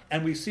are.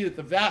 And we see that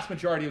the vast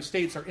majority of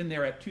states are in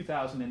there at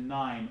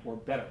 2009 or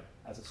better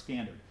as a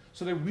standard.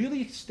 So they're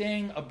really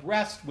staying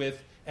abreast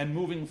with and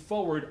moving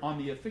forward on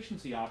the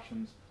efficiency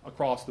options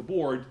across the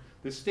board.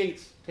 The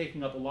states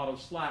taking up a lot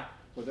of slack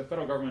where the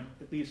federal government,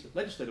 at least at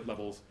legislative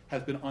levels,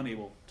 has been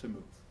unable to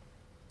move.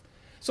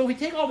 So we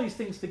take all these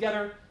things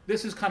together.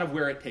 This is kind of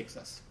where it takes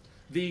us.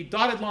 The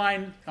dotted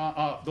line,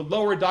 the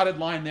lower dotted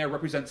line there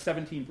represents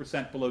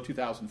 17% below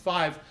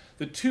 2005.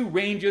 The two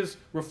ranges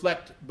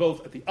reflect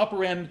both at the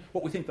upper end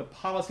what we think the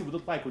policy would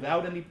look like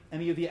without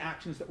any of the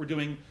actions that we're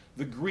doing.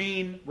 The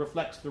green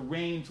reflects the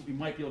range that we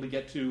might be able to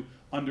get to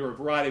under a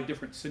variety of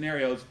different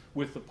scenarios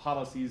with the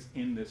policies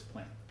in this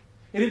plan.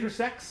 It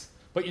intersects,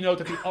 but you note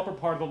that the upper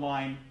part of the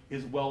line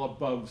is well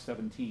above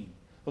 17.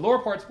 The lower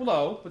part's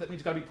below, but that means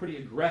you've got to be pretty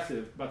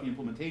aggressive about the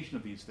implementation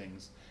of these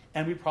things.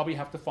 And we probably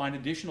have to find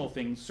additional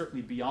things,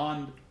 certainly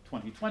beyond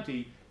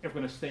 2020, if we're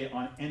going to stay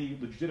on any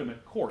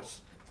legitimate course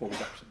for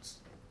reductions.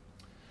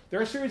 There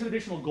are a series of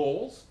additional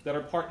goals that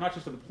are part not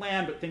just of the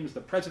plan, but things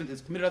the President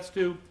has committed us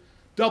to.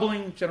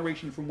 Doubling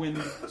generation from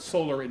wind,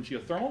 solar, and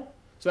geothermal.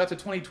 So that's a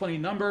 2020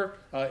 number.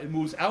 It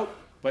moves out,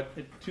 but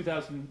it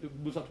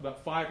moves up to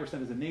about 5%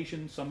 as a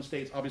nation. Some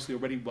states obviously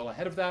already well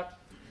ahead of that.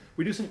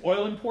 Reducing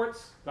oil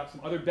imports. Got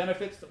some other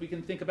benefits that we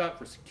can think about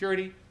for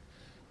security.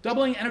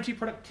 Doubling energy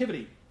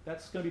productivity.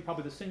 That's going to be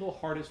probably the single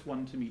hardest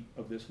one to meet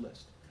of this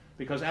list.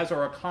 Because as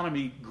our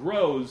economy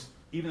grows,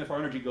 even if our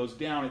energy goes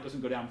down, it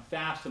doesn't go down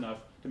fast enough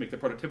to make the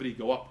productivity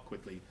go up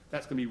quickly.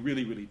 That's going to be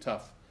really, really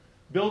tough.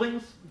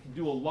 Buildings, we can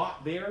do a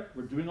lot there.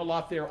 We're doing a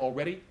lot there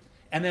already.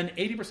 And then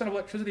 80% of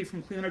electricity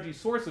from clean energy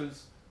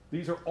sources.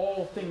 These are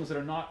all things that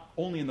are not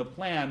only in the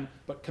plan,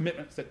 but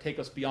commitments that take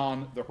us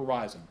beyond the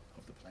horizon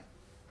of the plan.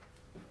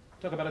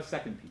 Talk about a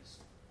second piece,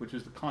 which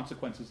is the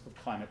consequences of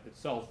climate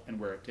itself and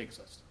where it takes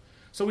us.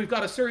 So we've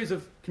got a series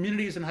of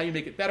communities and how you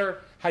make it better,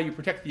 how you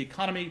protect the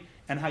economy,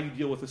 and how you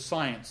deal with the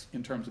science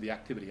in terms of the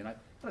activity. And I've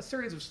got a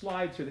series of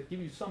slides here that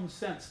give you some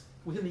sense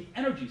within the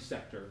energy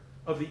sector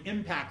of the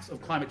impacts of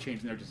climate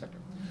change in the energy sector.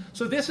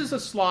 So this is a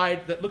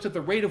slide that looks at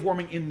the rate of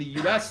warming in the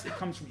US. It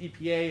comes from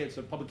EPA. It's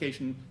a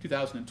publication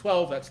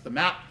 2012. That's the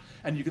map.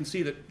 And you can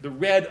see that the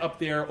red up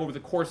there over the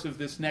course of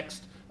this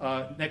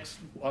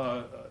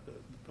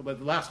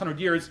the last 100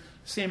 years,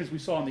 same as we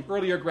saw in the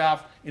earlier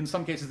graph. In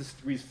some cases, this is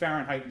degrees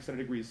Fahrenheit instead of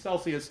degrees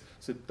Celsius,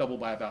 so double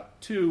by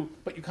about 2.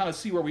 But you kind of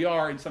see where we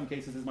are, in some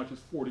cases, as much as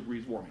 4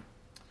 degrees warming.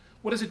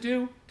 What does it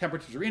do?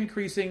 Temperatures are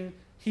increasing,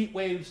 heat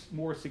waves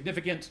more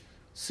significant,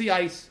 sea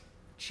ice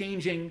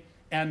changing,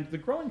 and the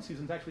growing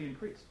seasons actually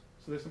increased.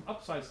 So there's some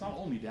upsides, not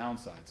only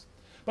downsides.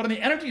 But on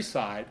the energy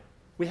side,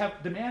 we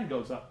have demand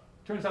goes up.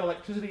 Turns out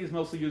electricity is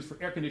mostly used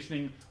for air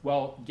conditioning,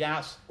 while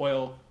gas,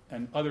 oil,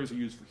 and others are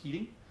used for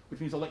heating, which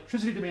means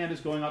electricity demand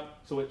is going up,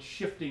 so it's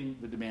shifting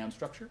the demand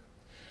structure.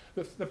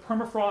 The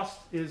permafrost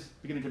is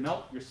beginning to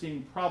melt. You're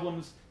seeing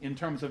problems in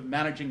terms of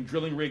managing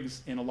drilling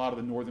rigs in a lot of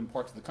the northern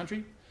parts of the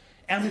country.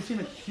 And we've seen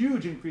a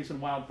huge increase in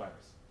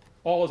wildfires,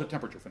 all as a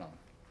temperature phenomenon.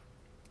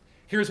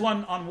 Here's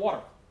one on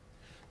water.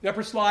 The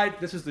upper slide,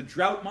 this is the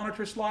drought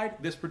monitor slide.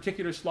 This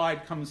particular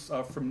slide comes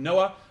from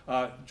NOAA,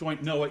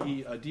 joint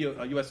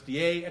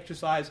NOAA-USDA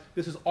exercise.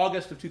 This is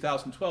August of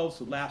 2012,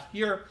 so last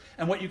year.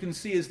 And what you can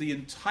see is the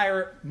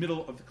entire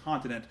middle of the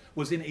continent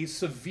was in a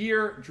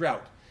severe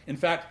drought. In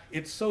fact,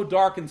 it's so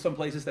dark in some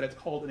places that it's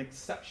called an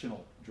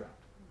exceptional drought.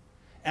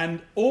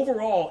 And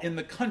overall in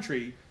the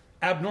country,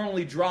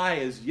 abnormally dry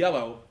is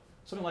yellow.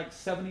 Something like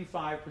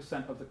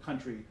 75% of the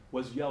country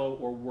was yellow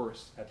or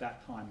worse at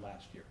that time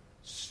last year.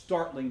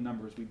 Startling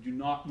numbers. We do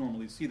not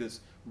normally see this.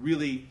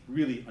 Really,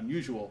 really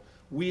unusual.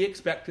 We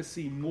expect to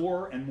see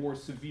more and more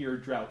severe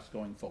droughts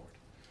going forward.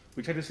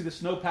 We expect to see the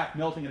snowpack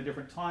melting at a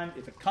different time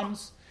if it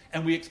comes,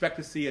 and we expect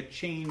to see a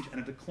change and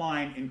a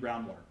decline in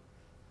groundwater.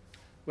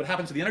 What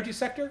happens to the energy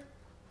sector?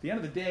 At the end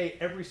of the day,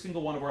 every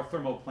single one of our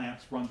thermal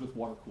plants runs with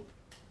water cooling.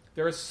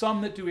 There are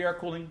some that do air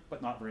cooling,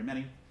 but not very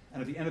many.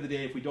 And at the end of the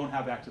day, if we don't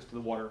have access to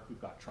the water, we've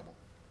got trouble.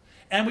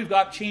 And we've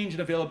got change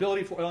in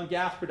availability for oil and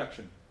gas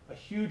production. A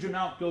huge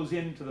amount goes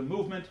into the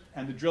movement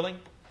and the drilling.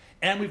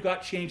 And we've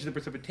got change in the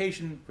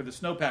precipitation for the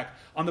snowpack.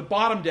 On the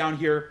bottom down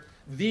here,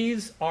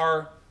 these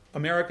are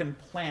American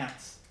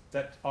plants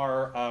that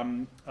are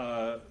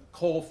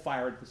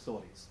coal-fired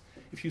facilities.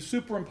 If you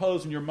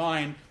superimpose in your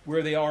mind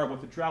where they are, what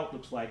the drought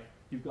looks like,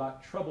 you've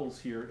got troubles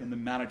here in the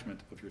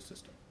management of your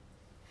system.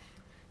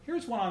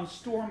 Here's one on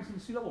storms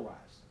and sea level rise.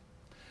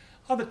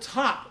 On the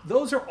top,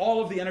 those are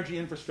all of the energy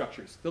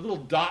infrastructures, the little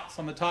dots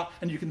on the top,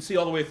 and you can see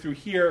all the way through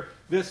here,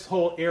 this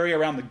whole area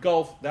around the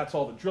Gulf, that's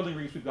all the drilling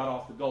reefs we've got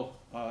off the Gulf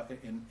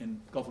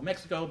in Gulf of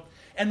Mexico.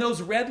 And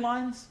those red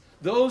lines,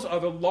 those are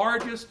the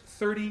largest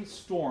 30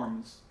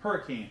 storms,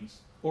 hurricanes,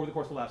 over the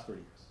course of the last 30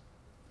 years.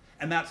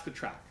 And that's the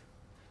track.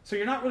 So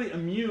you're not really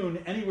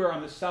immune anywhere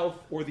on the south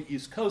or the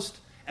east coast,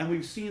 and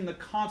we've seen the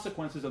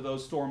consequences of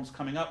those storms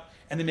coming up,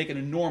 and they make an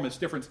enormous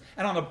difference.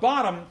 And on the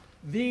bottom,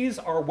 these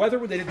are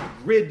weather-related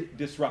grid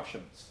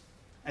disruptions.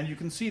 And you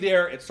can see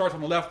there, it starts on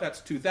the left, that's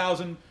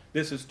 2000.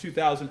 This is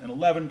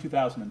 2011,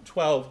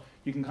 2012.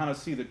 You can kind of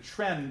see the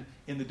trend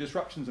in the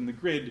disruptions in the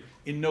grid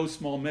in no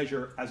small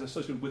measure as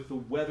associated with the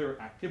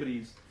weather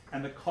activities,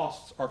 and the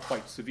costs are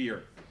quite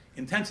severe.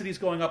 Intensities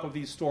going up of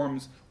these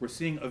storms. We're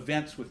seeing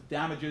events with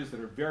damages that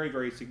are very,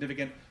 very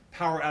significant.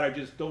 Power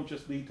outages don't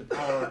just lead to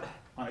power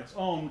on its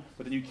own,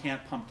 but then you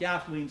can't pump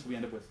gasoline, so we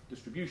end up with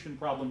distribution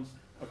problems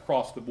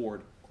across the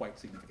board, quite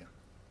significant.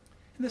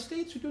 And the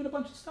states are doing a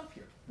bunch of stuff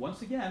here.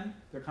 Once again,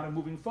 they're kind of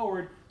moving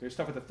forward. There's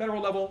stuff at the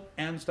federal level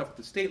and stuff at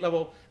the state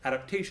level,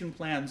 adaptation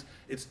plans.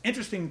 It's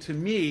interesting to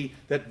me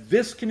that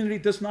this community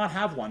does not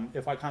have one,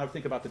 if I kind of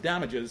think about the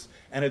damages,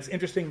 and it's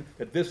interesting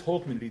that this whole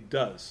community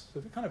does. So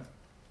if you kind of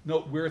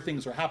note where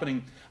things are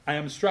happening, I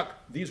am struck,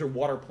 these are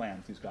water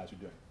plans these guys are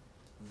doing,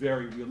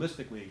 very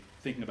realistically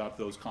thinking about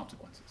those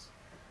consequences.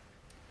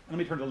 And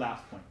let me turn to the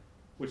last point,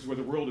 which is where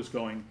the world is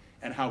going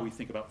and how we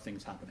think about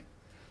things happening.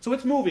 So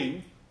it's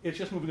moving, it's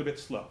just moving a bit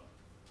slow.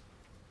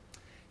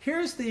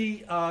 Here's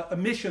the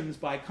emissions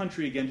by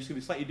country again, just to give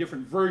you a slightly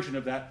different version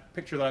of that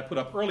picture that I put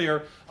up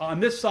earlier. On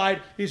this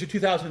side, these are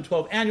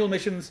 2012 annual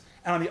emissions,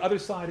 and on the other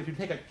side, if you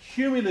take a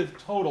cumulative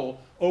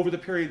total over the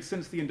period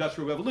since the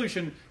Industrial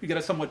Revolution, you get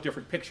a somewhat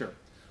different picture.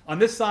 On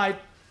this side,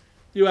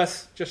 the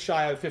US just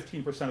shy of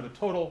 15% of the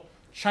total,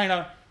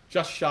 China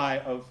just shy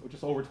of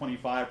just over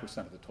 25%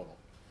 of the total.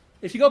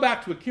 If you go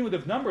back to a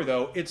cumulative number,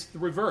 though, it's the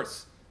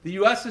reverse. The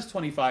US is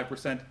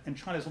 25%, and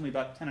China is only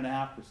about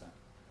 10.5%.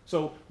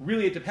 So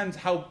really it depends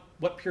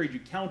what period you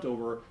count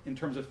over in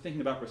terms of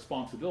thinking about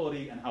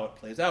responsibility and how it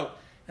plays out.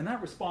 And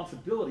that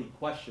responsibility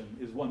question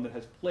is one that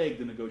has plagued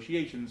the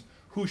negotiations.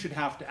 Who should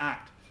have to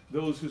act?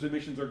 Those whose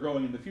emissions are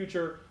growing in the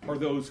future, or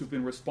those who've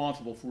been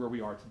responsible for where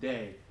we are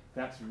today?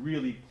 That's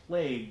really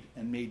plagued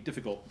and made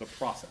difficult the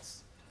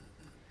process.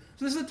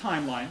 So this is a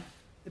timeline.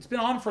 It's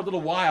been on for a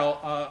little while.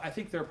 I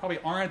think there probably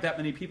aren't that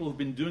many people who've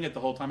been doing it the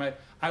whole time.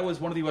 I was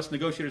one of the U.S.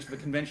 negotiators for the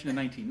convention in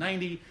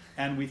 1990,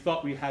 and we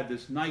thought we had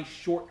this nice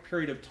short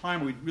period of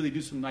time where we'd really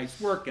do some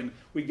nice work, and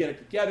we'd get it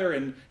together,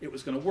 and it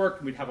was going to work,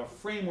 and we'd have a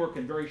framework,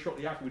 and very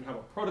shortly after we'd have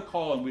a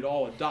protocol, and we'd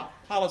all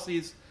adopt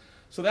policies.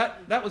 So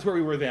that was where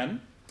we were then.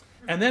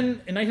 And then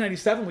in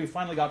 1997, we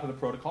finally got to the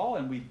protocol,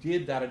 and we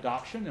did that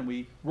adoption, and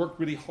we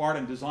worked really hard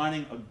on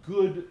designing a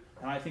good,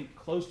 and I think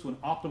close to an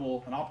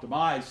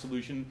optimized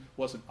solution.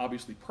 Wasn't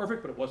obviously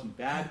perfect, but it wasn't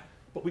bad.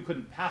 But we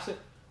couldn't pass it.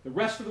 The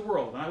rest of the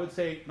world, and I would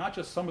say not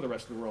just some of the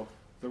rest of the world,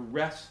 the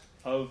rest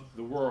of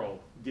the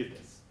world did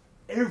this.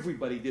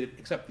 Everybody did it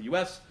except the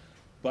US,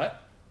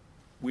 but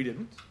we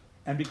didn't.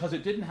 And because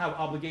it didn't have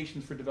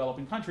obligations for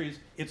developing countries,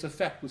 its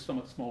effect was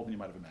somewhat smaller than you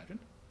might have imagined.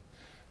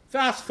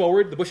 Fast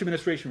forward, the Bush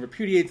administration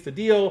repudiates the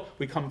deal.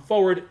 We come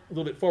forward, a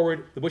little bit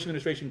forward. The Bush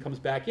administration comes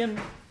back in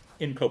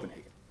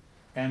Copenhagen.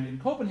 And in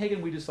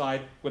Copenhagen, we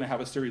decide we're going to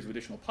have a series of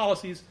additional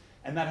policies,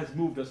 and that has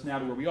moved us now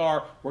to where we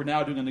are. We're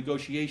now doing a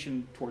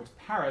negotiation towards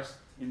Paris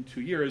in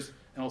 2 years,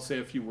 and I'll say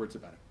a few words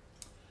about it.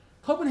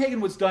 Copenhagen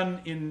was done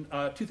in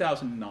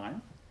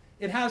 2009.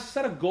 It has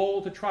set a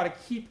goal to try to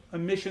keep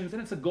emissions,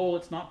 and it's a goal,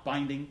 it's not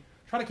binding,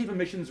 try to keep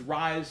emissions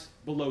rise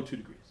below 2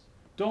 degrees.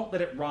 Don't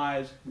let it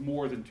rise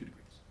more than 2 degrees.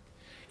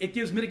 It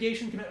gives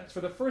mitigation commitments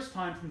for the first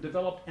time from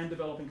developed and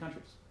developing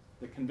countries.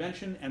 The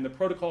convention and the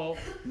protocol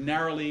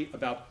narrowly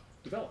about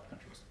developed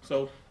countries.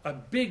 So a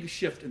big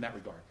shift in that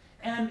regard.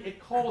 And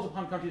it calls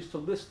upon countries to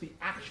list the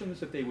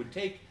actions that they would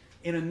take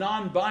in a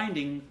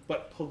non-binding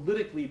but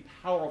politically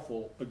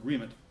powerful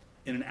agreement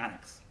in an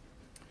annex.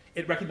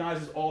 It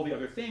recognizes all the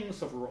other things.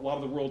 So for a lot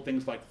of the world,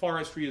 things like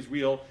forestry is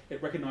real.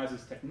 It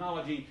recognizes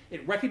technology.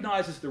 It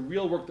recognizes the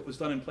real work that was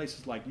done in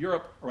places like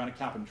Europe around a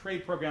cap and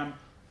trade program,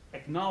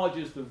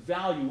 acknowledges the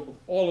value of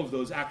all of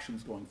those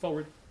actions going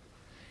forward.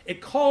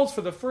 It calls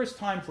for the first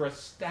time for a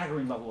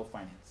staggering level of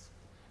finance.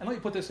 And let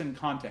me put this in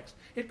context.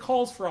 It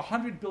calls for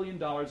 $100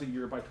 billion a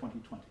year by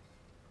 2020.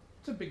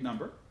 It's a big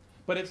number,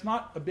 but it's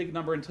not a big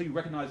number until you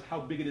recognize how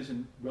big it is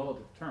in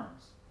relative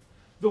terms.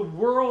 The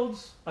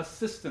world's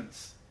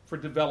assistance for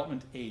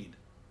development aid,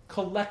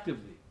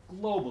 collectively,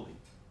 globally,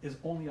 is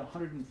only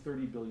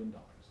 $130 billion.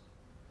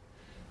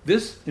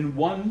 This, in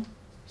one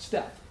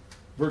step,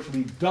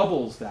 virtually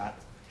doubles that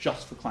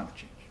just for climate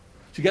change.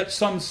 To get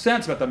some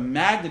sense about the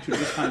magnitude of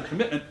this kind of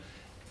commitment,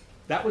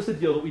 that was the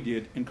deal that we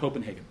did in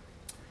Copenhagen.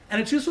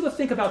 And it's useful to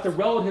think about the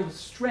relative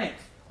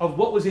strength of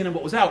what was in and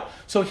what was out.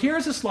 So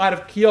here's a slide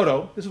of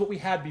Kyoto. This is what we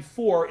had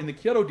before in the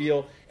Kyoto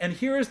deal. And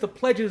here is the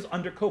pledges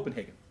under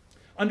Copenhagen.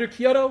 Under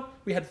Kyoto,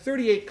 we had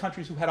 38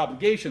 countries who had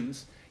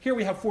obligations. Here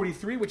we have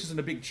 43, which isn't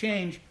a big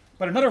change.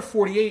 But another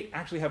 48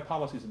 actually have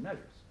policies and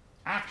measures,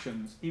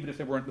 actions, even if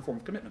they weren't in the form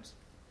of commitments.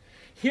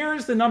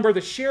 Here's the number,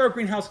 the share of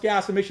greenhouse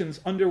gas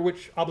emissions under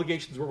which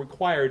obligations were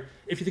required.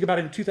 If you think about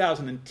it in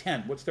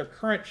 2010, what's their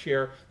current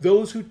share?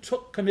 Those who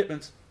took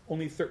commitments,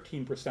 only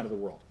 13% of the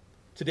world.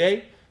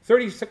 Today,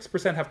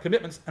 36% have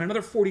commitments, and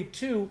another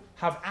 42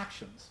 have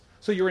actions.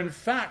 So you're in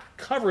fact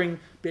covering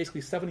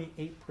basically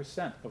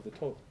 78% of the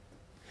total.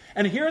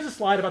 And here's a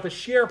slide about the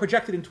share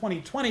projected in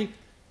 2020.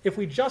 If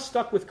we just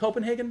stuck with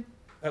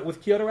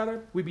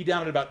Kyoto, we'd be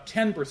down at about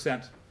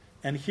 10%.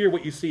 And here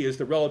what you see is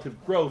the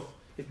relative growth.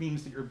 It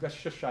means that you're just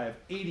shy of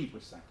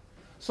 80%.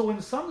 So in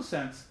some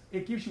sense,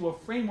 it gives you a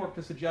framework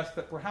to suggest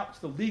that perhaps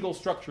the legal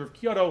structure of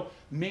Kyoto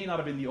may not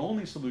have been the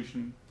only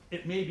solution.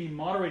 It may be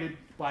moderated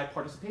by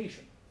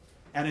participation.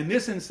 And in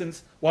this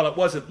instance, while it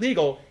wasn't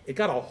legal, it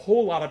got a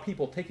whole lot of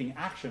people taking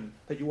action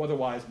that you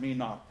otherwise may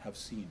not have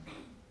seen.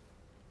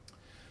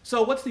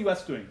 So what's the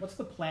U.S. doing? What's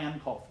the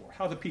plan called for?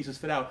 How do the pieces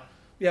fit out?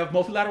 We have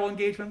multilateral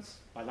engagements,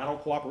 bilateral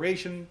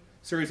cooperation,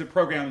 series of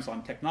programs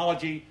on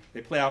technology.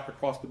 They play out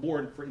across the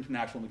board for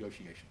international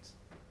negotiations.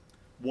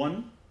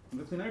 One,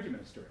 the Clean Energy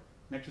Ministerial,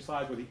 an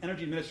exercise where the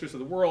energy ministers of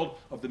the world,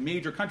 of the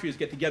major countries,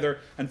 get together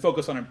and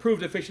focus on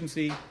improved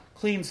efficiency,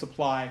 clean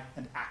supply,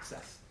 and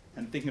access,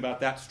 and thinking about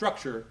that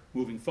structure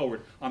moving forward.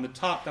 On the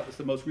top, that was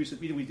the most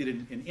recent meeting we did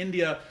in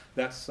India.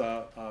 That's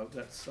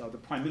the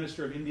Prime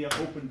Minister of India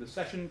opened the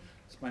session.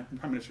 It's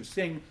Prime Minister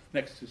Singh,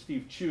 next to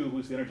Steve Chu,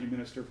 who's the Energy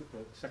Minister,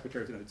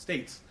 Secretary of the United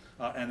States.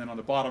 And then on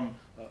the bottom,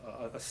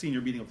 a senior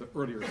meeting of the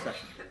earlier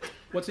session.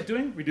 What's it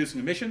doing? Reducing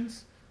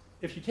emissions.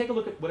 If you take a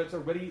look at what it's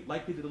already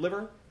likely to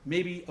deliver,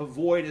 maybe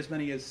avoid as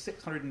many as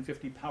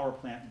 650 power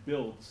plant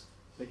builds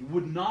that you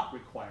would not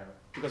require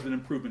because of an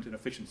improvement in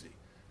efficiency.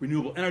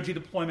 Renewable energy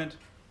deployment.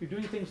 You're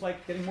doing things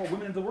like getting more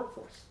women into the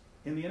workforce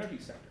in the energy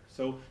sector.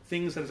 So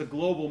things that as a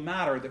global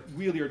matter that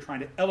really are trying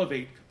to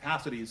elevate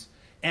capacities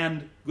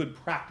and good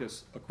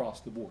practice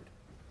across the board.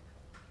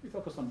 We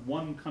focus on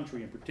one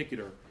country in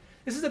particular.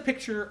 This is a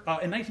picture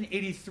in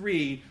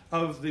 1983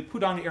 of the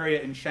Pudong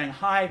area in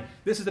Shanghai.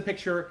 This is a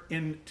picture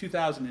in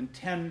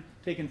 2010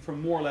 taken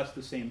from more or less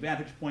the same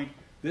vantage point.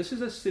 This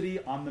is a city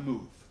on the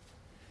move.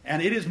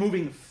 And it is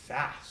moving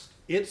fast.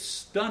 It's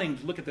stunning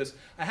to look at this.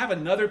 I have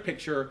another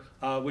picture,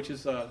 which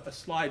is a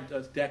slide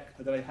deck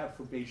that I have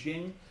for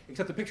Beijing,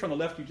 except the picture on the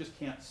left you just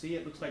can't see.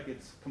 It looks like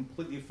it's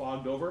completely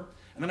fogged over.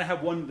 And then I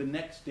have one the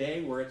next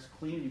day where it's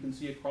clean. You can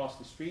see across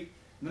the street.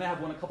 And then I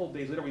have one a couple of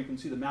days later where you can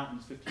see the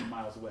mountains 15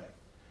 miles away.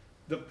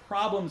 The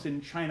problems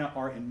in China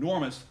are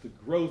enormous. The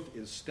growth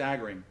is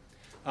staggering.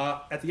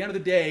 At the end of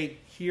the day,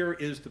 here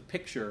is the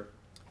picture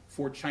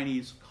for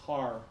Chinese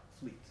car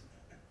fleet.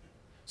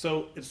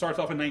 So it starts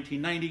off in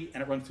 1990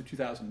 and it runs through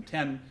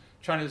 2010.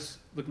 China's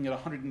looking at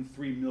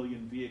 103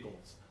 million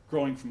vehicles,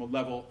 growing from a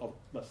level of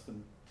less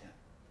than 10.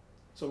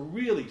 So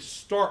really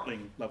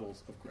startling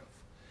levels of growth.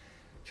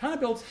 China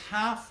builds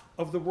half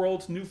of the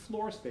world's new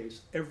floor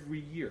space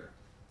every year.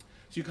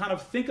 So you kind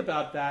of think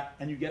about that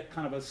and you get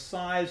kind of a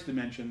size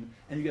dimension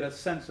and you get a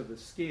sense of the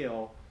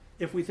scale.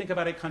 If we think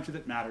about a country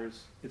that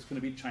matters, it's going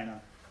to be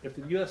China. If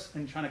the US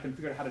and China can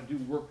figure out how to do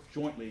work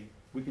jointly,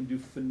 we can do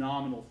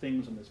phenomenal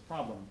things on this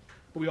problem.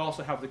 But we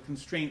also have the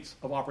constraints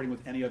of operating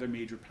with any other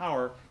major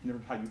power in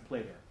terms of how you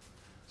play there.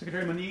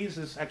 Secretary Moniz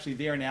is actually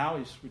there now.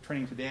 He's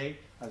returning today.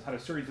 Has had a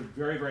series of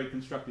very, very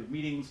constructive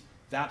meetings.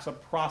 That's a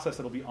process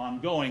that will be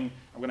ongoing and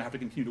we're going to have to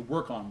continue to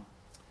work on.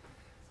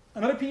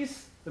 Another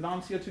piece, the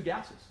non-CO2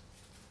 gases.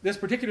 This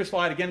particular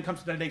slide, again, comes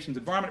from the United Nations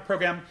Environment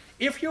Program.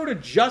 If you were to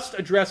just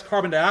address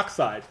carbon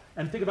dioxide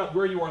and think about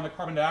where you are on the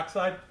carbon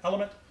dioxide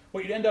element,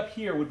 what you'd end up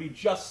here would be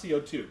just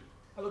CO2.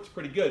 That looks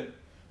pretty good.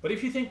 But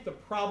if you think the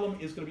problem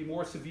is going to be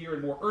more severe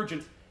and more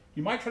urgent,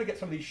 you might try to get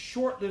some of these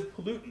short-lived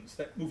pollutants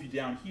that move you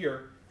down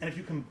here, and if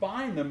you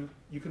combine them,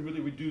 you can really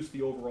reduce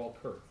the overall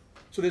curve.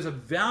 So there's a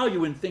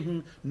value in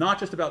thinking not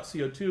just about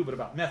CO2, but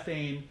about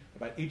methane,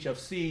 about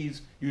HFCs,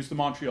 use the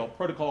Montreal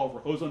Protocol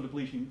for ozone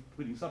depleting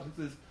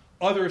substances,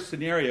 other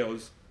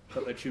scenarios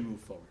that let you move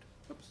forward.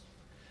 Oops.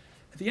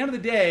 At the end of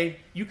the day,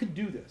 you can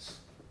do this,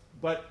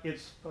 but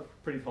it's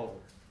pretty tall order.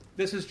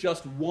 This is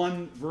just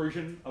one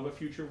version of a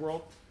future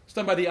world. It's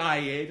done by the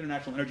IEA, the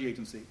International Energy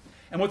Agency.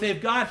 And what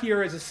they've got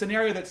here is a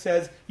scenario that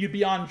says you'd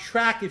be on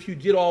track if you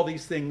did all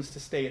these things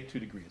to stay at 2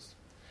 degrees.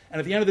 And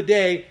at the end of the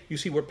day, you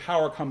see where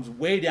power comes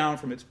way down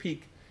from its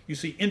peak. You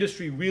see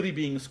industry really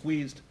being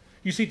squeezed.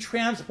 You see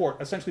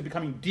transport essentially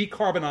becoming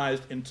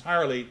decarbonized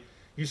entirely.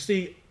 You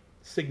see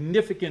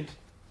significant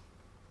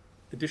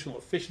additional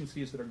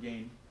efficiencies that are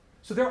gained.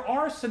 So there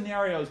are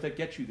scenarios that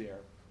get you there,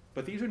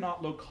 but these are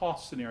not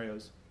low-cost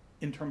scenarios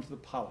in terms of the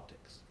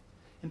politics.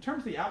 In terms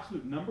of the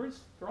absolute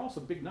numbers, they're also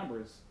big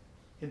numbers.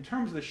 In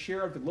terms of the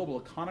share of the global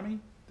economy,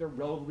 they're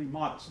relatively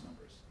modest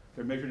numbers.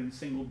 They're measured in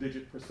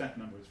single-digit percent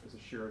numbers as a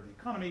share of the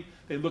economy.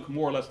 They look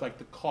more or less like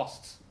the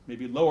costs,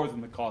 maybe lower than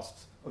the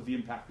costs of the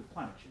impact of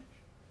climate change.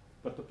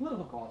 But the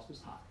political cost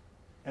is high,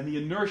 and the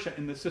inertia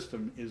in the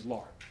system is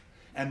large.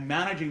 And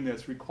managing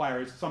this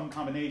requires some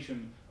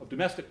combination of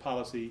domestic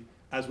policy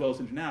as well as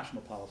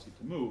international policy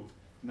to move.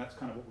 And that's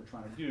kind of what we're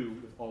trying to do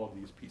with all of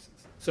these pieces.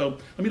 So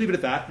let me leave it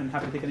at that, and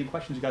happy to take any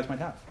questions you guys might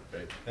have.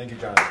 Great. Thank you,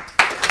 Jonathan.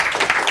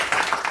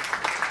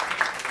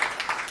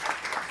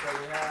 So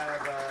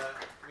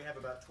we have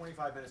about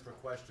 25 minutes for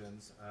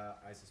questions.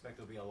 I suspect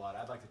there'll be a lot.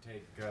 I'd like to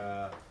take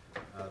the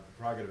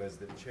prerogative as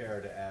the chair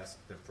to ask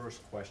the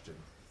first question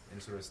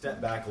and sort of step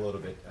back a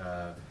little bit.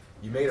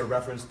 You made a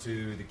reference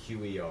to the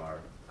QER.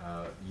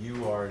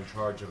 You are in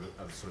charge of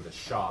sort of the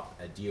shop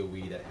at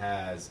DOE that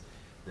has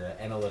the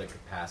analytic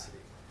capacity.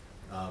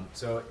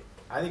 So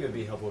I think it would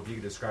be helpful if you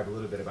could describe a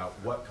little bit about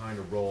what kind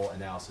of role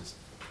analysis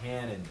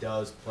can and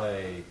does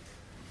play,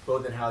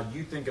 both in how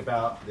you think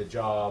about the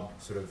job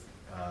sort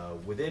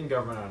of within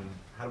government on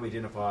how do we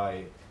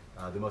identify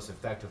the most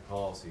effective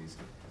policies,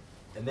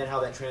 and then how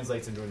that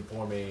translates into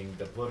informing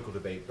the political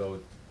debate both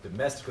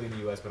domestically in the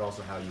U.S. but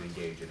also how you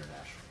engage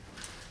internationally.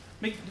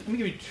 Let me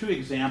give you two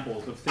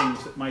examples of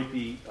things that might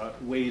be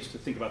ways to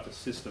think about the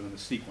system and the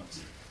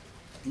sequence.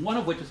 One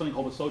of which is something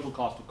called the social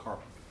cost of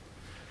carbon.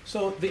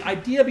 So the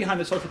idea behind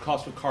the social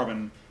cost of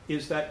carbon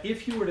is that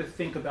if you were to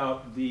think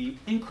about the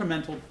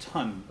incremental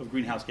ton of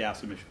greenhouse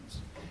gas emissions,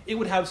 it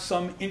would have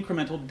some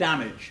incremental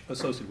damage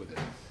associated with it.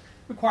 It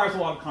requires a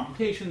lot of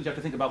computations. You have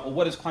to think about, well,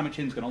 what is climate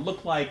change going to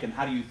look like, and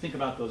how do you think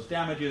about those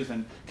damages,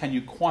 and can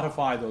you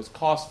quantify those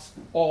costs,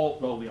 all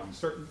relatively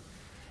uncertain.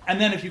 And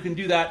then if you can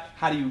do that,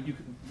 how do you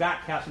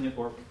backcasting it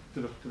or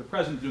to the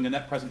present, doing a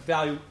net present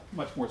value,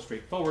 much more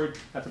straightforward.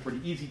 That's a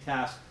pretty easy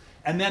task.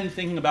 And then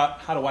thinking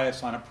about how do I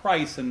assign a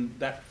price, and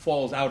that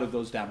falls out of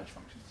those damage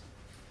functions.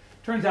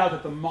 Turns out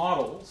that the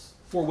models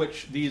for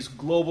which these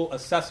global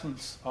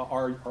assessments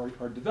are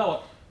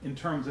developed in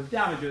terms of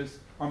damages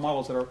are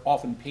models that are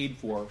often paid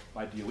for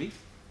by DOE.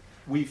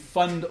 We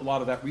fund a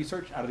lot of that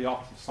research out of the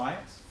Office of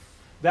Science.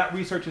 That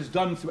research is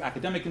done through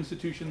academic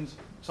institutions,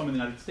 some in the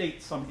United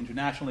States, some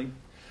internationally.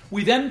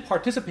 We then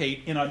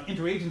participate in an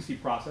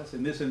interagency process,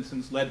 in this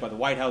instance led by the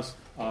White House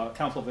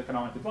Council of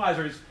Economic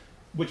Advisors,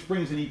 which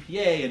brings in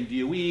EPA and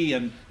DOE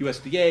and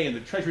USDA and the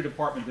Treasury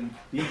Department and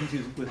the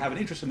agencies that have an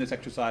interest in this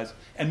exercise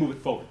and move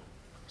it forward.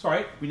 So, all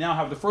right, we now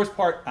have the first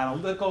part,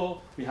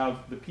 analytical. We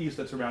have the piece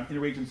that's around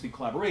interagency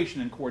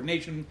collaboration and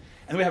coordination. And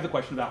then we have the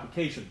question of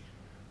application.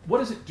 What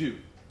does it do?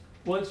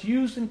 Well, it's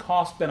used in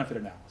cost-benefit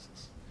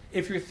analysis.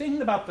 If you're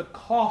thinking about the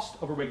cost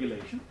of a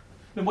regulation,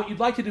 then what you'd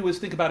like to do is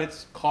think about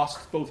its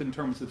costs both in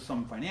terms of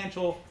some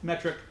financial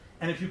metric,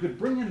 and if you could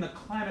bring in the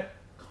climate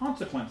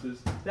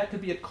consequences, that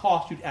could be a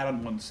cost you'd add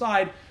on one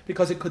side,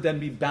 because it could then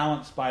be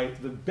balanced by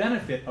the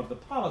benefit of the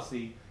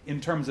policy in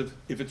terms of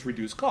if it's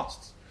reduced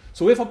costs.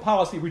 So if a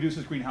policy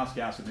reduces greenhouse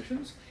gas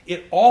emissions,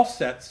 it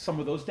offsets some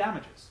of those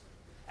damages.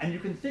 And you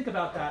can think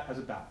about that as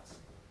a balance.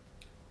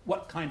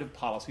 What kind of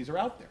policies are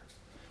out there?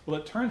 Well,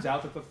 it turns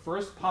out that the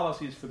first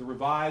policies for the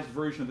revised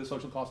version of the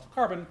social cost of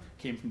carbon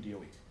came from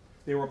DOE.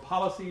 They were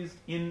policies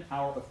in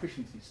our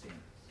efficiency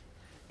standards.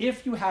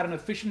 If you had an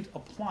efficient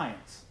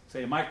appliance,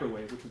 say a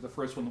microwave, which was the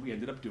first one that we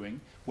ended up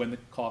doing when the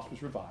cost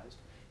was revised,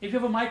 if you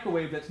have a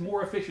microwave that's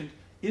more efficient,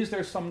 is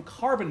there some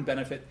carbon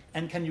benefit,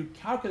 and can you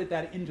calculate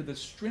that into the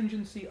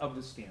stringency of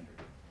the standard?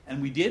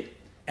 And we did,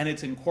 and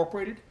it's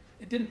incorporated.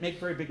 It didn't make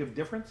very big of a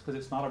difference because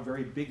it's not a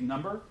very big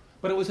number,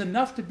 but it was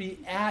enough to be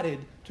added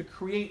to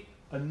create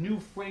a new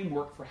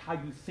framework for how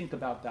you think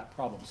about that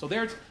problem. So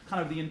there's kind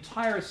of the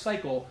entire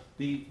cycle,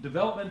 the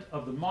development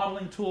of the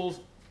modeling tools,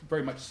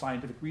 very much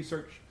scientific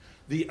research,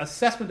 the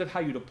assessment of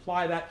how you'd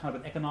apply that, kind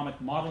of an economic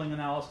modeling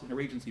analysis,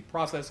 interagency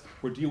process,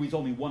 where DOE is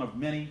only one of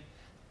many,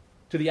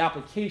 to the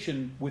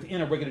application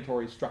within a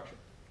regulatory structure.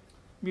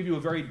 I'll give you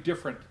a very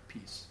different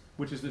piece,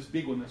 which is this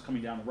big one that's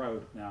coming down the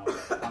road now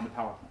on the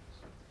power plants.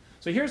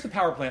 So here's the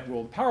power plant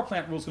rule. The power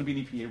plant rule is going to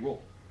be an EPA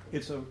rule.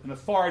 It's an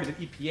authority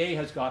that EPA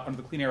has got under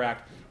the Clean Air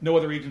Act. No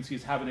other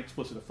agencies have an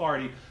explicit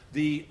authority.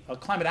 The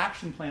climate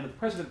action plan that the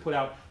president put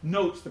out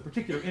notes the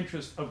particular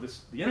interest of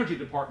the Energy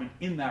Department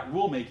in that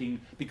rulemaking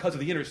because of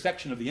the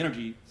intersection of the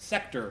energy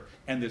sector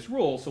and this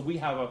rule. So we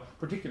have a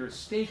particular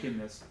stake in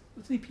this.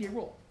 It's an EPA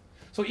rule.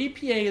 So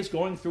EPA is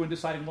going through and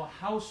deciding, well,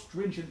 how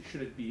stringent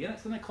should it be? And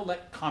it's going to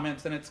collect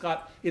comments, and it's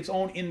got its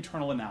own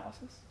internal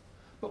analysis.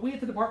 But we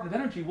at the Department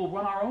of Energy will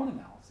run our own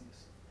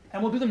analyses.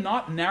 And we'll do them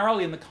not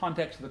narrowly in the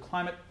context of the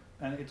climate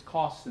and its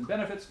costs and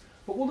benefits,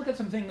 but we'll look at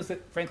some things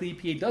that, frankly,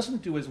 EPA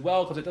doesn't do as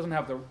well because it doesn't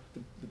have the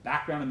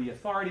background and the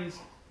authorities.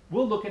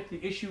 We'll look at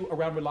the issue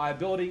around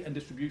reliability and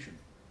distribution.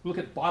 We'll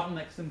look at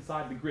bottlenecks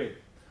inside the grid.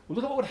 We'll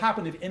look at what would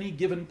happen if any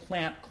given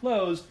plant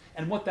closed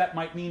and what that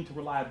might mean to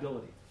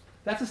reliability.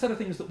 That's a set of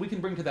things that we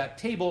can bring to that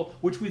table,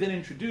 which we then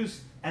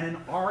introduce, and in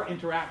our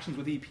interactions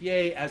with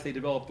EPA as they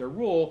develop their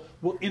rule,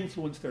 will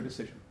influence their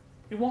decision.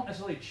 It won't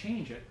necessarily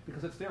change it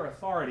because it's their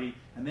authority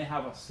and they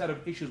have a set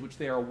of issues which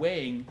they are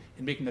weighing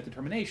in making that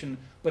determination,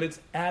 but it's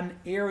an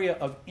area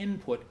of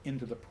input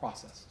into the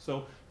process.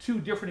 So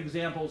two different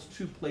examples,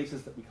 two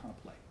places that we kind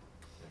of play.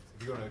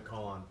 If you're going to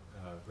call on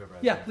whoever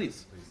has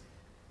please.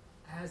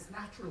 As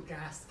natural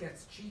gas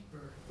gets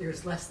cheaper,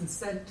 there's less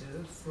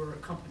incentive for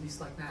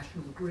companies like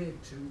National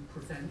Grid to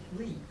prevent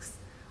leaks.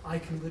 I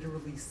can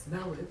literally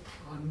smell it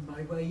on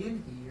my way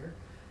in here.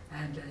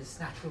 And as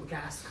natural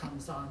gas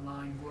comes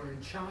online more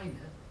in China,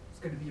 it's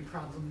going to be a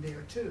problem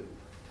there too.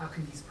 How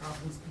can these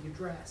problems be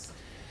addressed?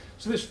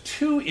 So there's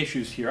two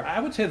issues here.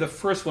 I would say the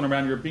first one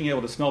around your being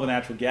able to smell the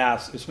natural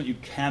gas is what you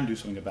can do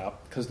something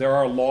about, because there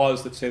are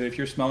laws that say that if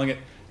you're smelling it,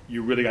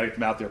 you really got to get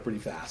them out there pretty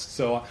fast.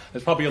 So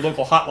there's probably a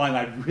local hotline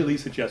I'd really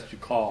suggest you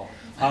call.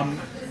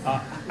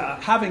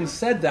 Having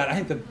said that, I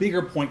think the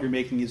bigger point you're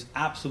making is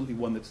absolutely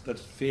one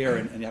that's fair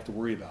and you have to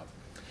worry about.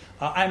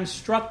 I'm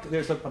struck,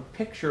 there's a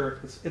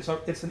picture,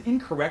 it's an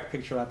incorrect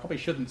picture, I probably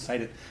shouldn't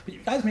cite it, but you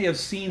guys may have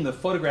seen the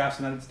photographs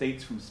of the United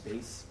States from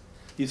space.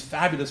 These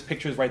fabulous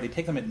pictures, right? They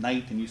take them at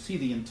night and you see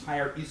the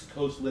entire East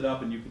Coast lit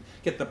up and you can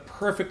get the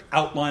perfect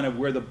outline of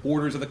where the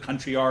borders of the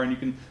country are and you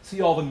can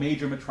see all the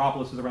major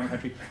metropolises around the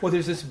country. Well,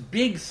 there's this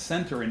big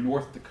center in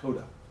North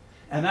Dakota.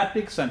 And that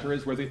big center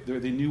is where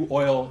the new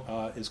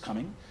oil is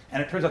coming.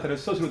 And it turns out that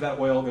associated with that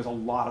oil, there's a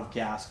lot of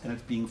gas and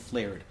it's being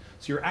flared.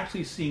 So you're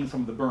actually seeing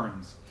some of the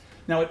burns.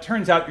 Now, it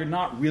turns out you're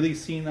not really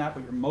seeing that.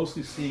 What you're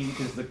mostly seeing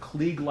is the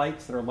Klieg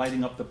lights that are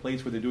lighting up the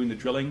place where they're doing the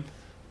drilling.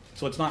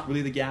 So it's not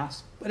really the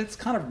gas, but it's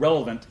kind of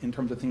relevant in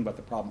terms of thinking about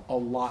the problem. A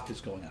lot is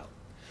going out.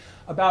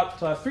 About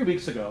 3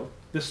 weeks ago,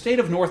 the state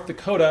of North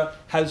Dakota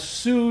has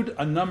sued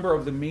a number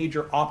of the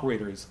major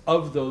operators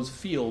of those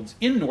fields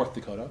in North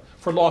Dakota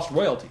for lost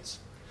royalties.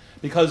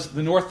 Because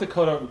the North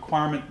Dakota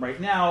requirement right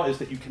now is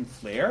that you can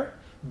flare,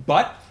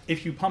 but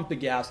if you pump the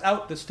gas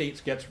out, the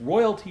state gets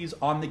royalties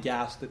on the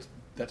gas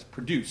that's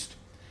produced.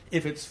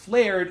 If it's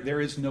flared,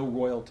 there is no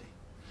royalty.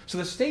 So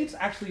the state's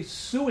actually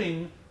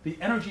suing the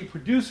energy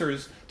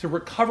producers to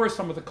recover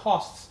some of the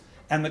costs,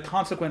 and the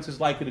consequence is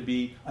likely to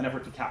be an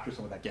effort to capture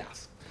some of that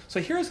gas.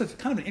 So here's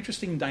kind of an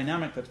interesting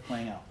dynamic that's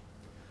playing out.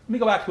 Let me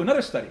go back to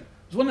another study. It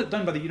was one that's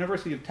done by the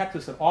University of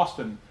Texas at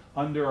Austin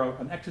under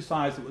an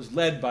exercise that was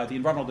led by the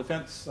Environmental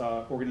Defense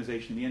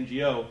Organization, the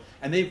NGO,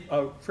 and they've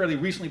fairly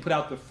recently put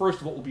out the first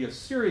of what will be a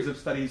series of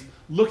studies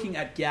looking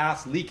at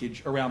gas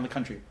leakage around the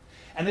country.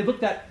 And they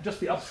looked at just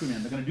the upstream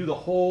end. They're going to do the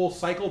whole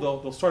cycle.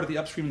 They'll start at the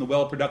upstream in the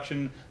well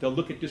production. They'll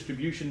look at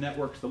distribution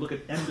networks. They'll look at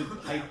ended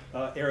pipe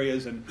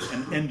areas and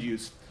end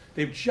use.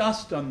 They've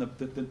just done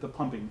the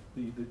pumping,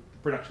 the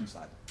production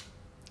side.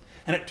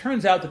 And it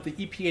turns out that the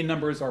EPA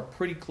numbers are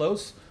pretty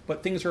close,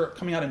 but things are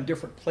coming out in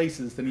different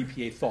places than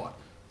EPA thought.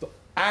 The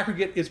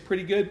aggregate is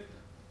pretty good,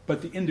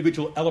 but the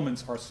individual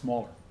elements are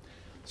smaller.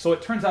 So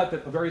it turns out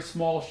that a very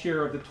small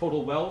share of the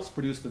total wells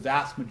produce the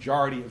vast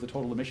majority of the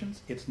total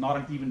emissions. It's not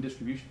an even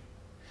distribution.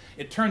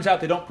 It turns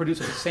out they don't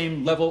produce at the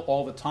same level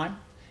all the time.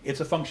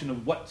 It's a function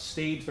of what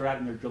stage they're at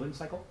in their drilling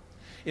cycle.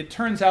 It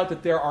turns out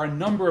that there are a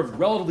number of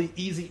relatively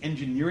easy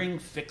engineering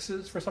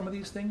fixes for some of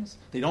these things.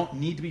 They don't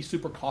need to be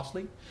super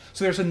costly.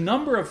 So there's a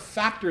number of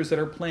factors that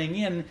are playing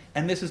in,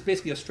 and this is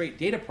basically a straight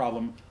data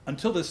problem.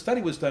 Until this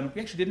study was done,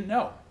 we actually didn't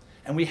know.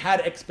 And we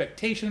had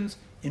expectations.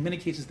 In many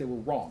cases, they were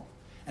wrong.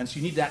 And so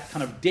you need that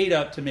kind of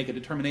data to make a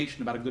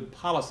determination about a good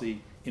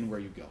policy in where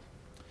you go.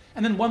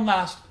 And then one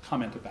last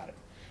comment about it.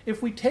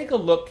 If we take a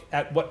look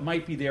at what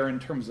might be there in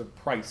terms of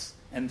price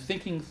and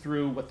thinking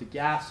through what the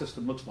gas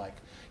system looks like,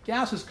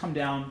 gas has come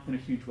down in a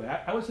huge way.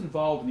 I was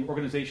involved in the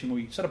organization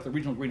where we set up the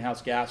regional greenhouse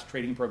gas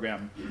trading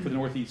program for the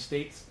Northeast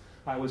states.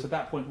 I was at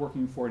that point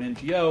working for an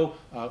NGO,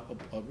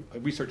 a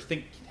research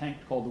think tank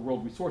called the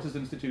World Resources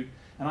Institute,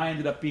 and I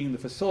ended up being the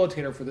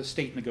facilitator for the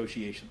state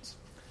negotiations.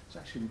 It's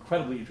actually an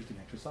incredibly interesting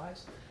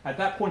exercise. At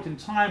that point in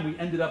time, we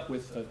ended up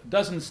with a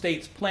dozen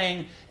states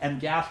playing, and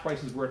gas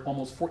prices were at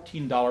almost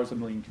 $14 a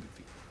million cubic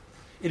feet.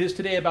 It is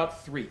today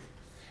about $3.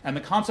 And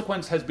the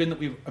consequence has been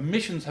that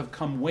emissions have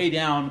come way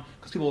down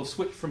because people have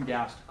switched from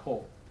gas to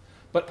coal.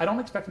 But I don't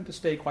expect them to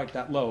stay quite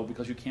that low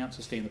because you can't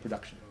sustain the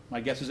production.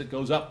 My guess is it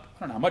goes up. I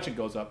don't know how much it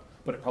goes up,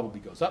 but it probably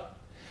goes up.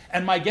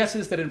 And my guess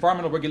is that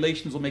environmental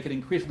regulations will make it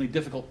increasingly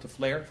difficult to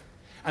flare,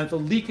 and that the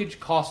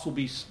leakage costs will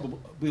be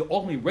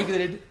ultimately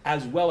regulated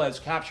as well as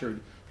captured,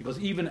 because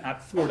even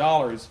at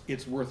 $4,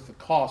 it's worth the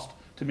cost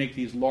to make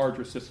these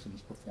larger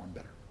systems perform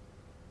better.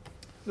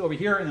 Over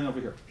here and then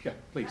over here. Yeah,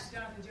 please.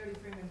 Jonathan, Jody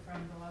Freeman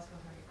from the Law School.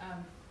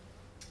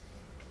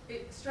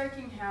 It's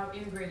striking how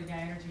integrated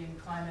energy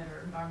and climate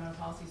or environmental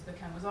policies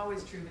become. Was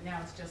always true, but now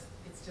it's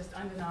just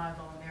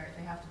undeniable, and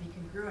they have to be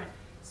congruent.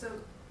 So,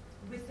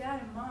 with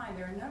that in mind,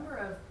 there are a number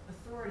of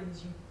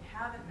authorities you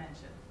haven't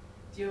mentioned.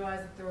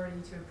 DOI's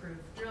authority to approve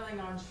drilling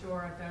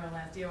onshore on federal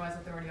lands, DOI's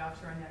authority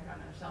offshore and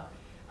underground shelf.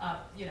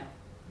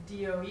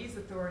 DOE's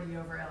authority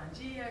over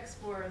LNG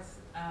exports,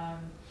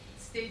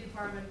 State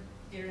Department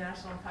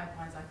international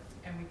pipelines,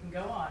 and we can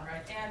go on,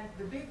 right? And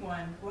the big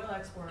one, oil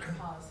export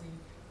policy,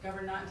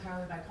 governed not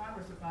entirely by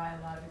Congress, but by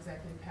a lot of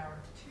executive power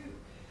too.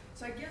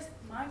 So I guess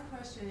my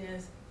question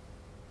is,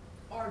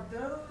 are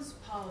those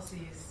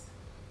policies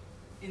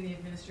in the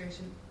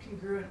administration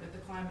congruent with the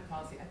climate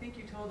policy? I think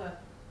you told a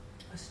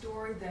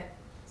story that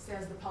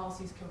says the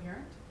policy is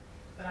coherent,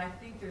 but I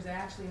think there's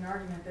actually an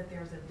argument that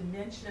there's a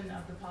dimension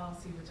of the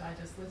policy, which I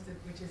just listed,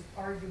 which is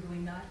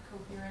arguably not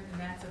coherent,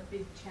 and that's a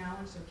big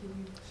challenge. So can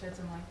you shed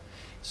some light?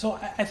 So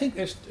I think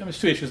there's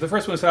two issues. The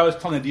first one is that I was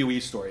telling the DOE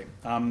story,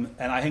 and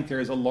I think there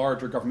is a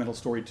larger governmental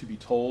story to be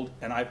told,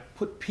 and I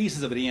put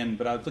pieces of it in,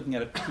 but I was looking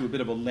at it through a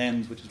bit of a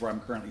lens, which is where I'm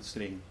currently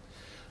sitting.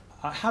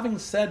 Having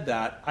said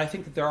that, I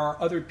think that there are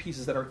other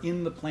pieces that are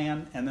in the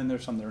plan, and then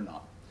there's some that are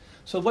not.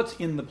 So what's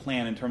in the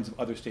plan in terms of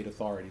other state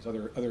authorities,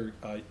 other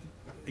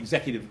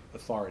executive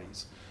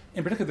authorities?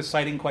 In particular, the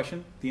siting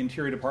question, the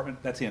Interior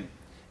Department, that's in.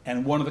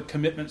 And one of the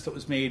commitments that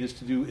was made is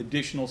to do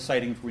additional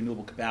siting for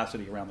renewable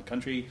capacity around the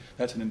country.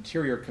 That's an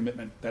Interior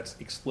commitment that's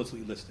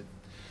explicitly listed.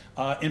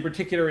 In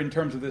particular, in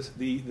terms of this,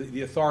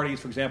 the authorities,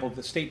 for example,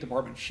 the State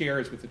Department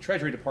shares with the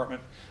Treasury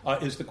Department,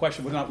 is the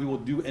question of whether or not we will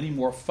do any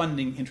more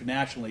funding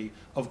internationally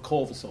of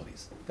coal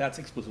facilities. That's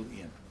explicitly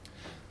in.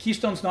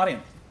 Keystone's not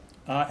in.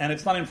 And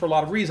it's not in for a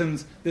lot of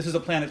reasons. This is a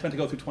plan that's meant to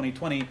go through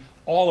 2020.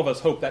 All of us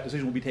hope that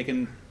decision will be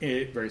taken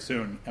very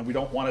soon, and we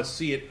don't want to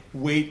see it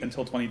wait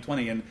until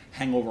 2020 and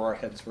hang over our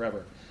heads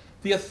forever.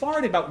 The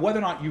authority about whether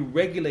or not you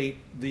regulate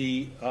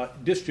the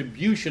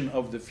distribution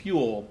of the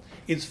fuel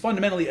is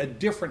fundamentally a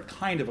different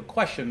kind of a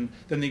question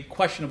than the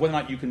question of whether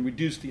or not you can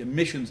reduce the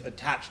emissions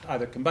attached to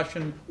either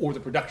combustion or the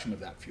production of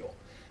that fuel.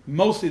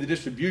 Mostly the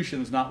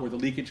distribution is not where the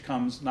leakage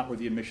comes, not where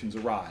the emissions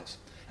arise.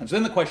 And so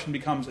then the question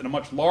becomes, in a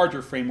much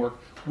larger framework,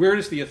 where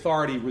does the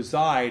authority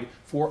reside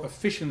for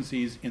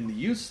efficiencies in the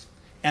use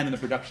and in the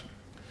production?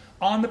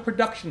 On the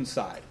production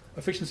side,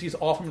 efficiencies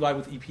often reside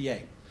with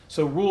EPA.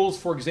 So rules,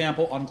 for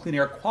example, on clean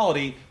air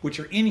quality, which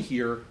are in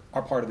here,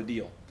 are part of the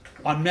deal.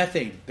 On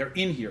methane, they're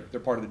in here, they're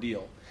part of the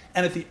deal.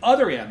 And at the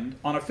other end,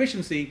 on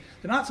efficiency,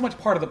 they're not so much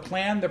part of the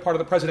plan, they're part of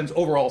the president's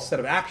overall set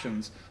of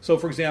actions. So,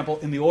 for example,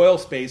 in the oil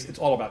space, it's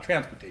all about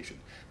transportation.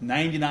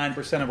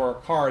 99% of our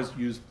cars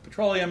use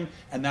petroleum,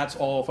 and that's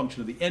all a function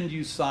of the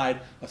end-use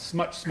side. A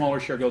much smaller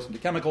share goes into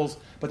chemicals,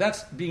 but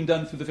that's being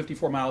done through the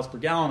 54 miles per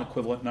gallon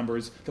equivalent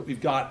numbers that we've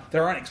got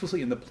that aren't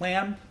explicitly in the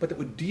plan, but that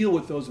would deal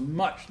with those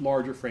much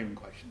larger framing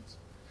questions.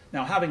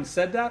 Now, having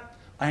said that,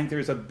 I think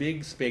there's a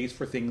big space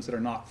for things that are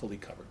not fully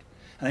covered.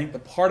 I think the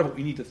part of what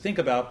we need to think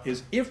about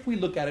is if we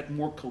look at it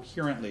more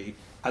coherently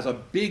as a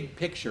big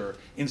picture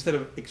instead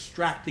of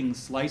extracting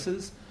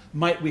slices,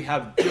 might we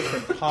have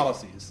different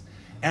policies?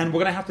 And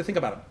we're going to have to think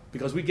about it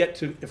because we get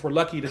to, if we're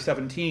lucky, to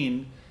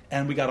 17,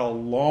 and we got a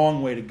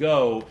long way to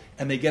go,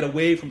 and they get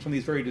away from some of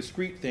these very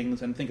discrete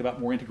things and think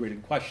about more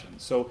integrated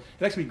questions. So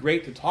it'd actually be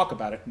great to talk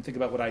about it and think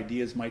about what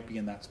ideas might be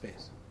in that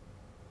space.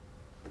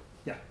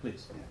 Yeah,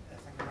 please.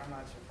 Thank you very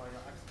much for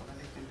your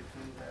explanation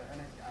between the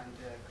energy and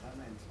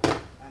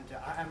climate. And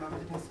I am a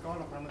visiting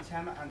scholar from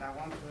China, and I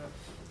want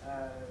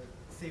to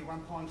say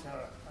one point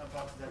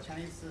about the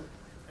Chinese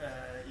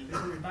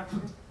emission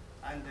reduction.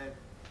 And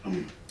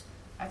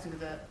I think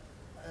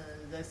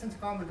the central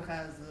government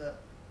has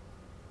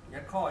a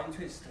core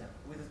interest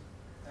with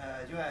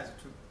U.S.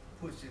 to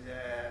push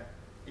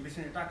the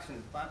emission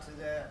reduction, but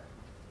the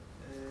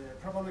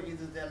problem is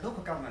the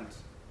local government.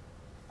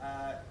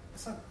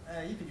 So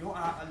if you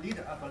are a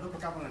leader of a local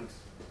government,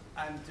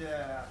 and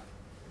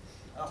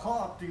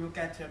how do you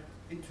get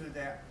into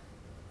the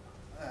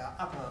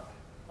upper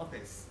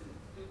office?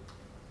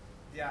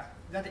 Yeah,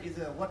 that is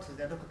what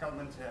the local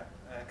government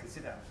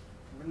consider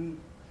when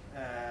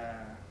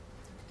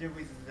deal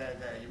with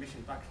the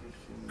emission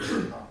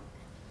reduction law.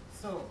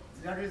 So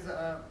there is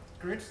a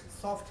great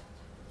soft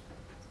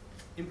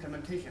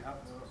implementation of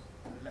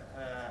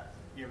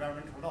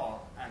environmental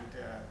law and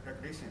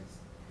regulations.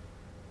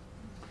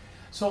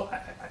 So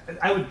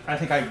I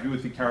think I agree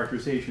with the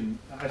characterization.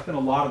 I spent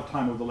a lot of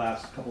time over the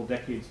last couple of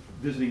decades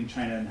visiting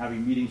China and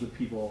having meetings with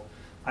people.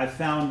 I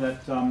found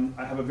that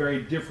I have a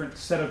very different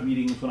set of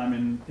meetings when I'm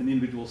in the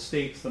individual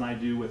states than I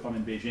do if I'm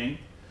in Beijing.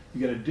 You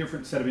get a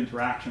different set of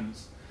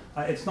interactions.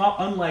 It's not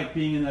unlike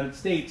being in the United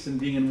States and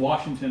being in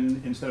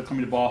Washington instead of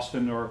coming to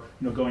Boston or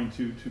going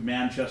to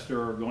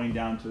Manchester or going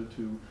down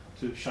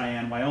to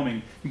Cheyenne,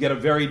 Wyoming. You get a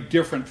very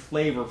different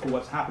flavor for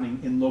what's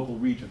happening in local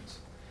regions.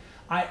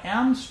 I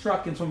am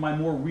struck in some of my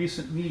more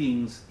recent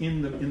meetings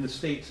in the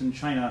States and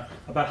China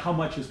about how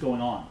much is going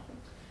on.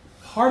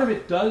 Part of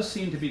it does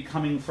seem to be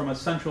coming from a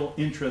central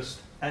interest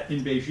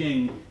in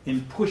Beijing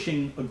in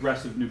pushing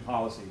aggressive new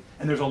policy,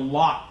 and there's a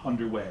lot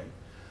underway.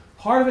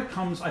 Part of it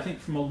comes, I think,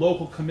 from a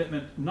local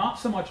commitment, not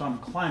so much on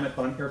climate,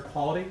 but on air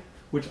quality,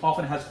 which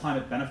often has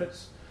climate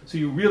benefits. So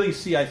you really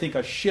see, I think,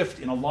 a shift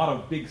in a lot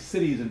of big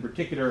cities in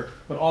particular,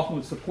 but often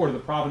with support of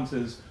the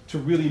provinces, to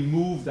really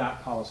move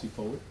that policy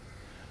forward.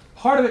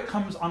 Part of it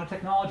comes on a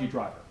technology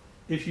driver.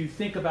 If you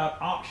think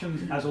about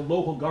options as a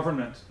local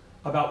government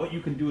about what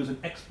you can do as an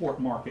export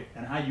market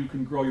and how you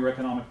can grow your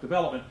economic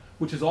development,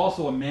 which is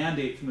also a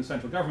mandate from the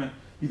central government,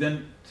 you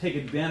then take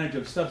advantage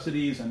of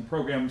subsidies and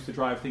programs to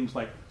drive things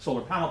like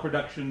solar panel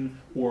production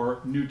or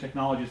new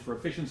technologies for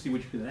efficiency,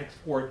 which you can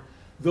export.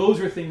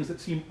 Those are things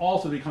that seem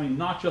also to be coming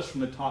not just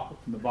from the top,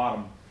 but from the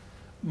bottom.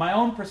 My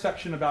own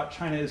perception about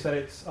China is that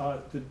it's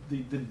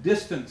the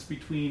distance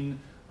between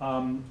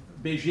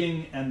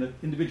Beijing and the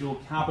individual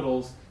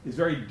capitals is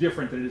very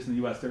different than it is in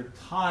the US. They're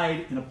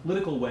tied in a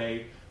political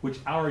way, which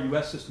our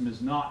US system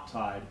is not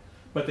tied,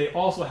 but they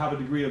also have a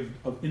degree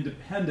of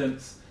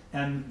independence,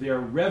 and their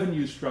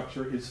revenue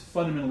structure is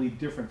fundamentally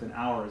different than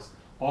ours.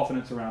 Often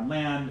it's around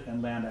land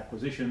and land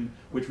acquisition,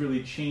 which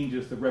really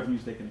changes the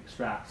revenues they can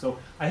extract. So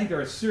I think there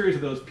are a series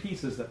of those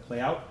pieces that play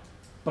out,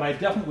 but I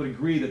definitely would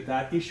agree that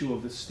that issue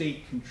of the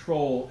state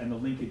control and the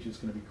linkage is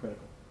going to be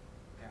critical.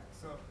 Yeah,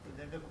 so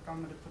the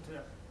government put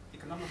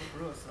economic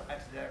growth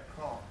at their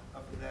core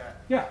of their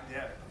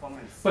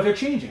performance. But they're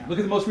changing. Yeah. Look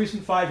at the most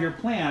recent 5-year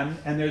plan,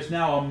 and there's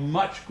now a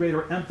much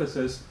greater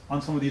emphasis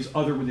on some of these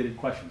other related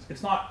questions.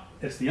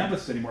 It's the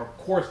emphasis anymore. Of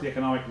course, the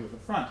economic is at the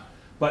front,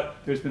 but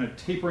there's been a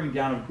tapering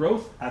down of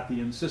growth at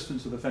the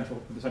insistence of the central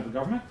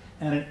government,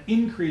 and an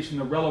increase in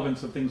the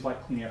relevance of things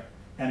like clean air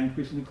and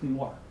increasingly clean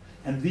water.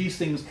 And these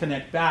things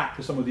connect back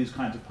to some of these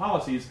kinds of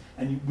policies,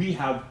 and we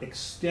have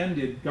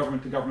extended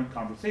government-to-government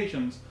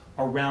conversations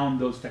around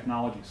those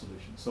technology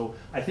solutions. So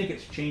I think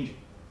it's changing.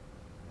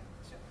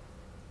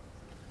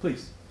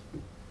 Please.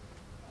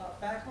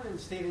 Back when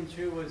Stephen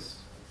Chu was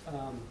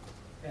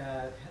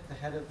the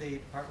head of the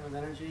Department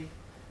of Energy,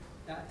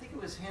 I think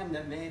it was him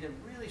that made a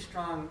really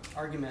strong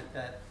argument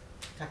that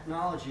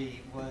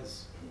technology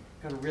was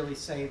going to really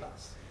save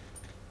us.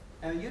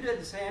 And you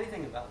didn't say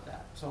anything about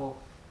that. So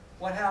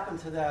what happened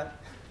to that?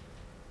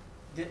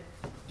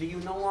 Do you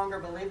no longer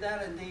believe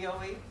that in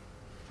DOE?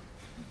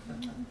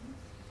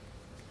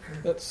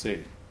 Let's see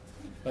if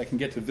I can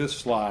get to this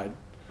slide.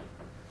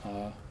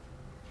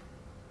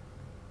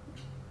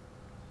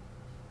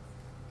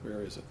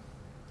 Where is it?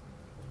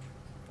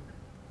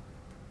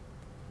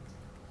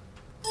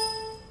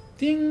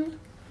 Ding!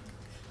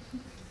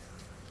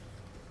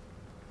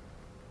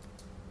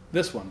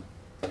 This one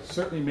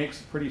certainly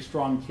makes a pretty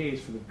strong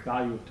case for the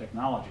value of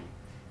technology,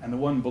 and the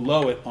one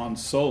below it on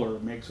solar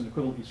makes an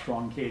equivalently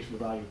strong case for the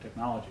value of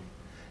technology.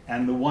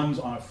 And the ones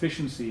on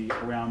efficiency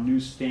around new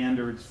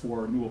standards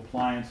for new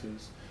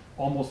appliances,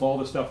 almost all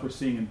the stuff we're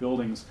seeing in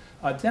buildings.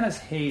 Dennis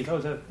Hayes,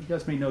 you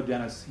guys may know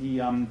Dennis. He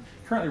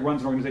currently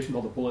runs an organization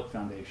called the Bullitt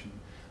Foundation.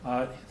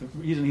 The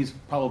reason he's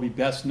probably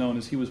best known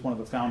is he was one of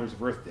the founders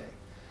of Earth Day.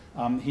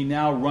 He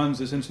now runs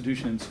this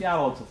institution in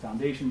Seattle. It's a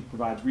foundation,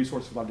 provides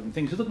resources for a lot of different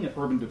things. He's looking at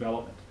urban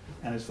development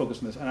and is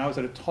focused on this. And I was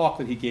at a talk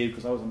that he gave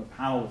because I was on the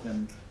panel with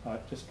him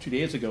just 2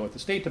 days ago at the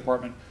State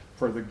Department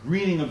for the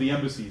Greening of the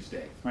Embassies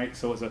Day, right?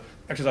 So it's an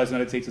exercise the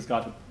United States has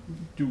got to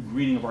do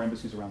greening of our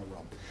embassies around the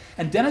world.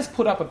 And Dennis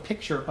put up a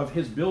picture of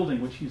his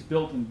building, which he's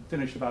built and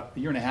finished about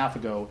 1.5 years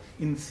ago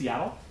in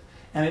Seattle.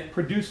 And it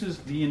produces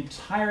the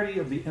entirety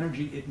of the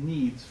energy it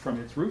needs from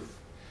its roof.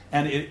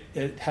 And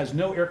it has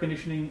no air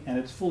conditioning, and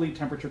it's fully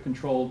temperature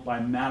controlled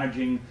by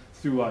managing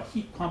through a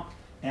heat pump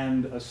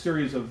and a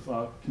series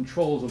of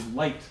controls of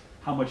light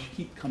how much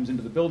heat comes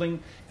into the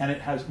building, and it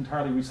has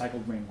entirely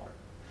recycled rainwater.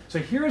 So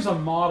here's a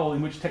model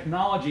in which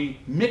technology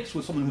mixed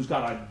with someone who's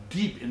got a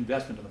deep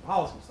investment on the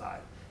policy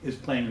side is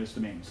playing in this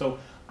domain. So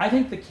I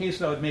think the case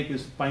that I would make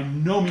is by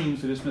no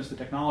means to dismiss the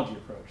technology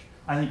approach.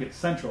 I think it's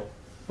central.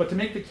 But to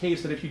make the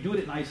case that if you do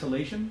it in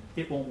isolation,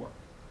 it won't work.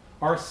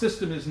 Our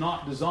system is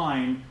not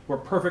designed where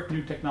perfect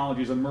new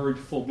technologies emerge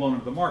full-blown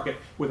into the market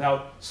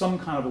without some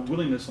kind of a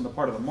willingness on the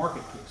part of the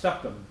market to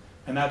accept them.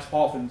 And that's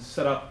often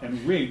set up and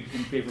rigged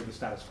in favor of the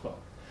status quo.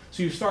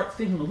 So you start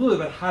thinking a little bit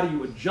about how do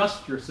you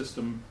adjust your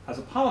system as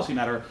a policy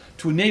matter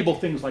to enable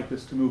things like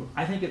this to move.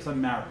 I think it's a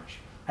marriage.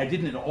 I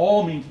didn't at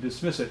all mean to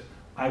dismiss it.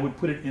 I would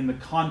put it in the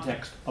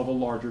context of a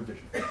larger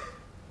vision.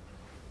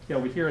 Yeah,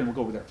 over here, and we'll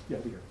go over there. Yeah,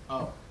 over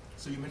here.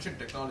 So you mentioned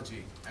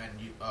technology, and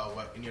you,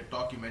 in your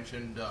talk you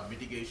mentioned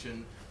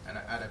mitigation and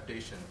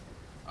adaptation.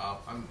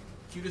 I'm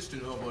curious to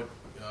know about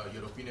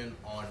your opinion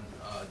on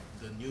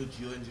the new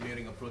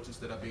geoengineering approaches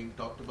that are being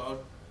talked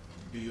about.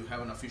 Do you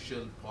have an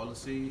official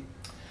policy?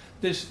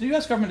 The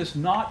U.S. government has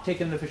not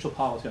taken an official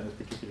policy on this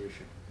particular issue.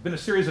 There have been a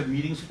series of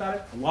meetings about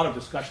it, a lot of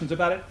discussions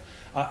about it.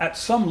 At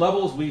some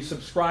levels, we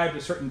subscribe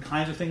to certain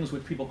kinds of things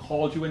which people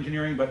call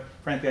geoengineering, but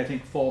frankly, I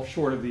think fall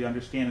short of the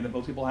understanding that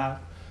most people have.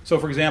 So,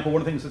 for example,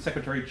 one of the things that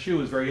Secretary Chu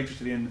was very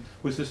interested in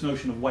was this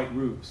notion of white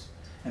roofs.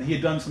 And he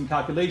had done some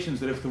calculations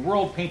that if the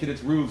world painted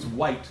its roofs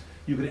white,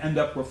 you could end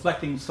up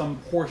reflecting some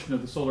portion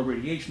of the solar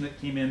radiation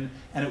that came in,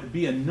 and it would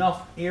be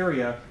enough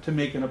area to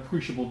make an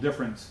appreciable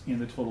difference in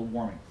the total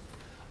warming.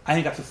 I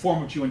think that's a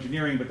form of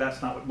geoengineering, but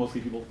that's not what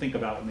mostly people think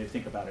about when they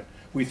think about it.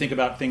 We think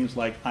about things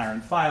like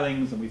iron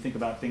filings, and we think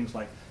about things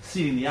like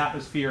seeding the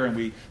atmosphere, and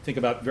we think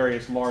about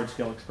various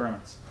large-scale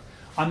experiments.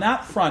 On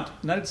that front,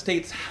 the United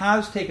States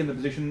has taken the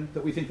position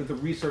that we think that the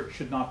research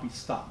should not be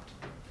stopped.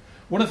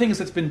 One of the things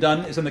that's been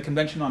done is in the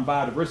Convention on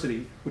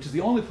Biodiversity, which is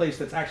the only place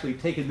that's actually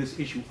taken this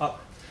issue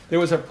up. There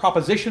was a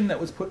proposition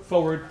that was put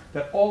forward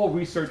that all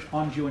research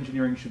on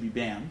geoengineering should be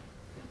banned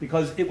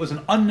because it was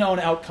an unknown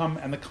outcome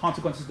and the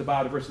consequences to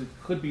biodiversity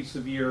could be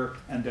severe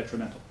and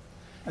detrimental.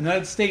 And the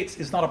United States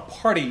is not a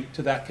party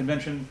to that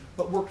convention,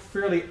 but worked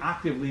fairly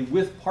actively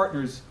with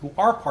partners who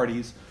are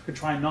parties to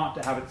try not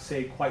to have it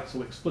say quite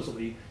so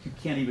explicitly, you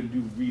can't even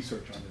do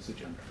research on this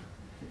agenda.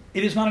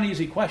 It is not an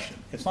easy question.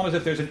 It's not as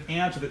if there's an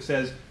answer that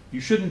says you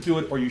shouldn't do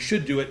it or you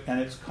should do it and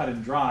it's cut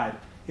and dried.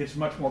 It's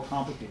much more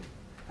complicated.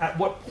 At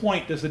what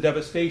point does the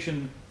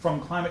devastation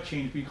from climate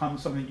change become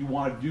something that you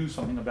want to do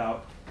something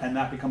about, and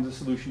that becomes a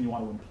solution you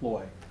want to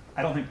employ?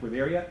 I don't think we're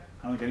there yet.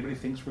 I don't think anybody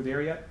thinks we're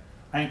there yet.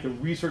 I think the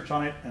research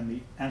on it and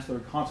the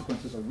ancillary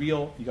consequences are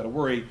real. You got to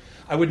worry.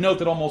 I would note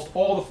that almost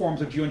all the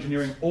forms of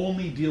geoengineering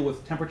only deal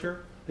with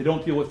temperature. They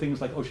don't deal with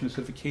things like ocean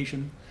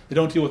acidification. They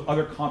don't deal with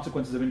other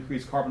consequences of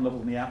increased carbon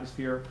levels in the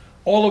atmosphere.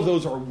 All of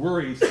those are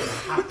worries that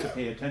we have to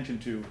pay attention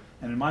to,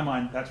 and in my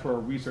mind, that's where a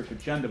research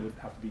agenda would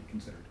have to be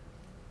considered.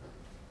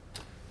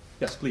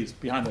 Yes, please,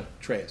 behind the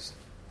trays.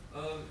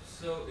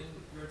 So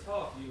in your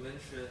talk, you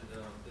mentioned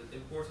the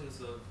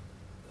importance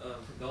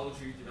of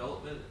technology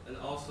development and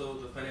also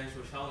the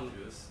financial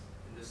challenges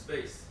in this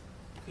space.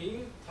 Can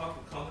you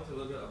comment a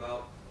little bit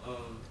about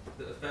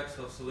the effects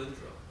of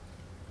Solyndra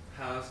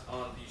has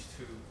on these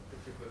two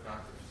particular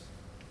factors?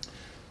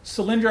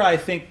 Solyndra, I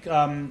think,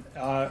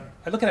 I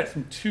look at it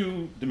from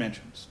two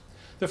dimensions.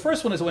 The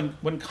first one is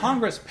when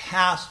Congress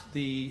passed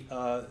the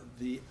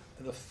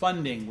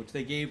funding which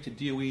they gave to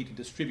DOE to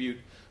distribute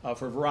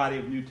for a variety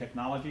of new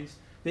technologies,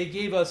 they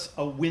gave us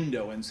a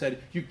window and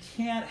said you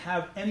can't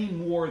have any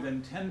more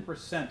than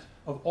 10%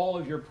 of all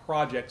of your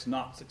projects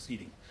not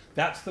succeeding.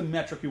 That's the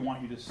metric we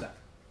want you to set.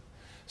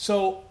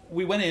 So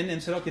we went in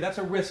and said, okay, that's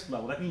a risk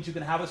level. That means you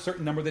can have a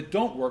certain number that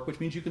don't work, which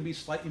means you can be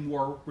slightly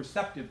more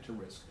receptive to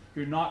risk.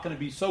 You're not going to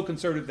be so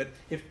conservative that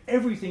if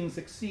everything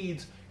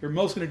succeeds, you're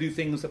most going to do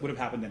things that would have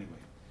happened anyway.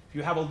 If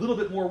you have a little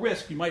bit more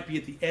risk, you might be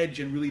at the edge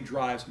and really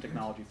drive some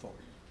technology forward.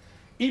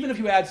 Even if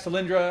you add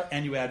Solyndra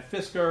and you add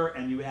Fisker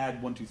and you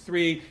add 1, 2,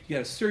 3, you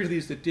had a series of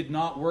these that did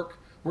not work,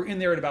 we're in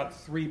there at about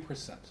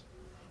 3%.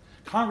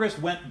 Congress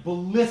went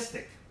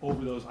ballistic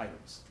over those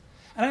items.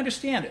 And I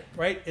understand it,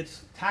 right?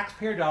 It's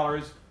taxpayer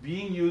dollars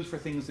being used for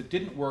things that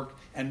didn't work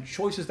and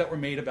choices that were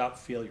made about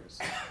failures.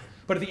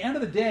 But at the end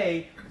of the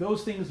day,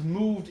 those things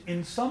moved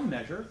in some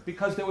measure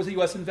because there was a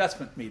U.S.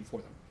 investment made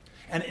for them.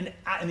 And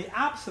in the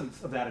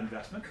absence of that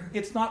investment,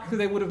 it's not clear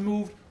they would have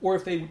moved, or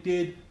if they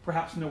did,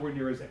 perhaps nowhere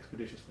near as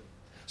expeditiously.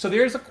 So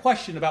there's a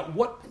question about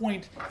what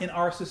point in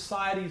our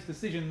society's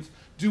decisions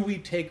do we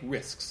take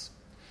risks.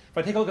 If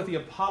I take a look at the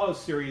Apollo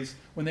series,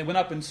 when they went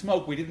up in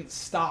smoke, we didn't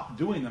stop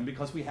doing them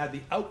because we had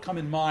the outcome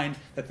in mind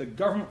that the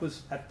government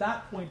was, at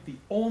that point, the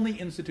only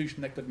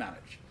institution that could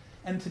manage.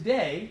 And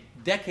today,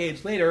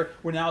 decades later,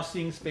 we're now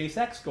seeing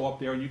SpaceX go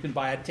up there and you can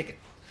buy a ticket.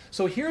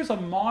 So here's a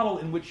model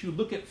in which you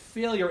look at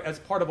failure as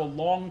part of a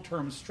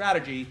long-term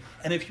strategy,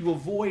 and if you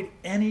avoid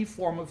any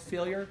form of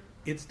failure,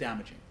 it's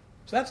damaging.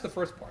 So that's the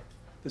first part.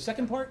 The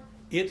second part,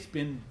 it's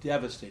been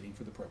devastating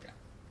for the program.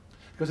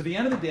 Because at the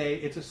end of the day,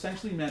 it's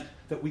essentially meant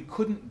that we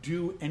couldn't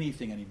do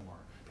anything anymore.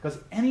 Because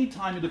any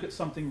time you look at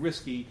something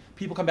risky,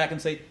 people come back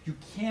and say, you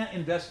can't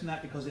invest in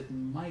that because it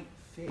might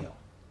fail.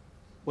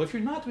 Well, if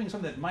you're not doing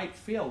something that might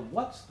fail,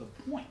 what's the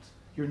point?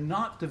 You're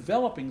not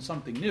developing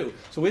something new.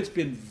 So it's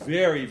been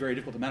very, very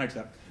difficult to manage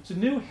that. So the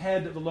new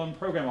head of the Loan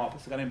Program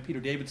Office, a guy named Peter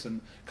Davidson,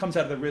 comes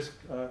out of the risk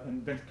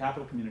and venture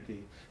capital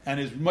community and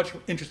is much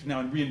interested now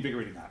in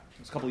reinvigorating that. It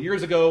was a couple of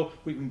years ago.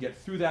 We can get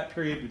through that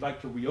period. We'd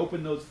like to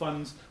reopen those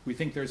funds. We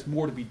think there's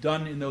more to be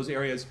done in those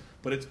areas,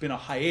 but it's been a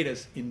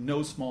hiatus in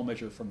no small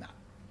measure from that.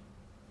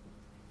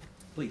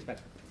 Please,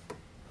 Patrick.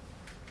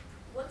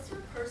 What's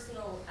your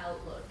personal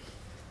outlook,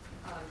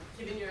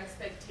 given your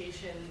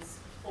expectations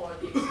for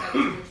the extent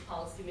to which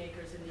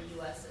policymakers in the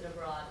U.S. and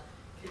abroad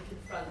can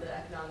confront the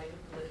economic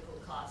and political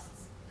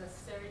costs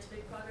necessary to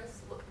make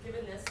progress?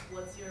 Given this,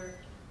 what's your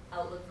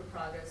outlook for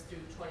progress through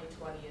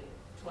 2020 and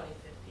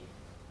 2050?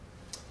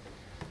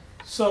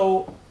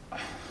 So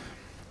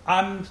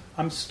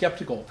I'm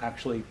skeptical,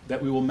 actually,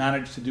 that we will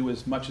manage to do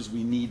as much as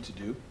we need to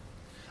do.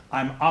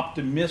 I'm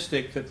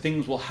optimistic that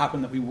things will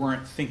happen that we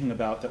weren't thinking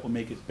about that will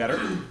make it better.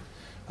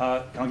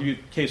 I'll give you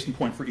a case in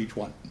point for each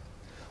one.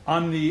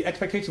 On the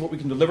expectation of what we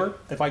can deliver,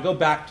 if I go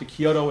back to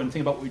Kyoto and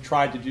think about what we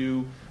tried to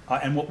do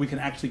and what we can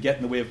actually get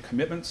in the way of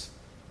commitments,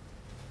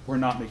 we're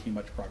not making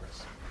much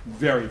progress.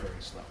 Very, very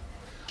slow.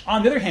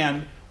 On the other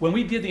hand, when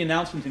we did the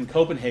announcement in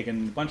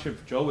Copenhagen,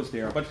 Joe was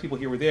there, a bunch of people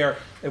here were there.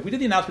 If we did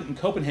the announcement in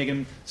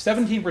Copenhagen,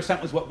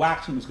 17% was what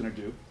Waxman was going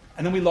to do,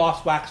 and then we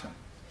lost Waxman.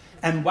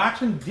 And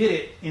Waxman did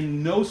it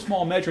in no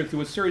small measure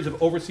through a series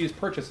of overseas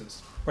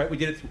purchases. Right? We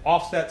did it through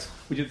offsets.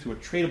 We did it through a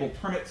tradable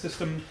permit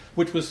system,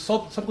 which was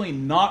subsequently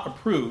not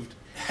approved,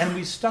 and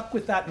we stuck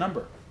with that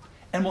number.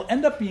 And we'll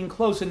end up being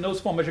close in no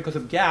small measure because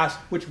of gas,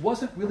 which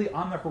wasn't really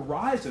on the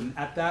horizon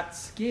at that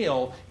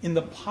scale in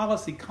the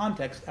policy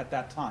context at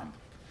that time.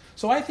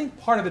 So I think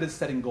part of it is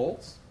setting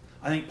goals.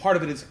 I think part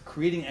of it is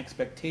creating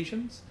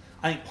expectations.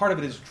 I think part of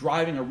it is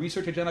driving a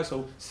research agenda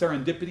so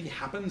serendipity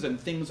happens and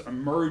things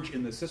emerge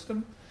in the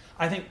system.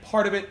 I think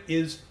part of it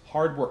is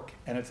hard work,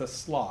 and it's a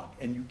slog,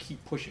 and you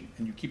keep pushing,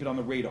 and you keep it on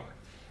the radar.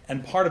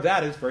 And part of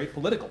that is very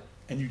political,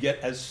 and you get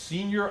as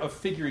senior a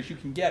figure as you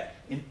can get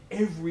in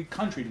every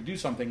country to do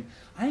something.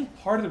 I think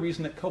part of the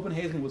reason that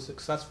Copenhagen was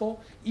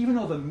successful, even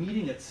though the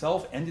meeting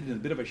itself ended in a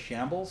bit of a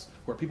shambles,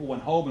 where people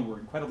went home and were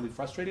incredibly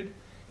frustrated,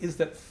 is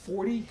that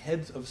 40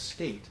 heads of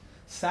state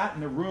sat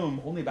in a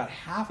room only about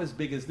half as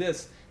big as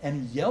this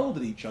and yelled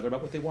at each other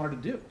about what they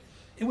wanted to do.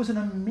 It was an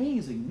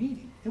amazing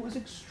meeting. It was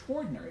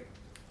extraordinary.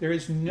 There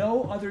is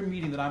no other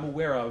meeting that I'm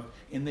aware of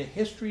in the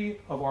history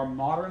of our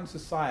modern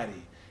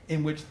society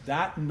in which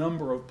that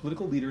number of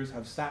political leaders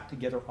have sat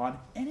together on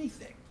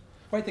anything.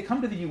 Right? They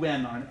come to the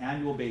UN on an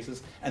annual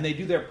basis, and they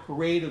do their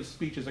parade of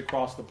speeches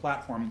across the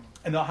platform,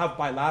 and they'll have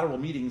bilateral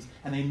meetings,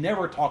 and they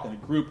never talk in a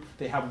group.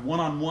 They have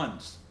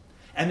one-on-ones.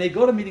 And they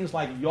go to meetings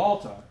like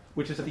Yalta,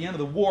 which is at the end of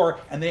the war,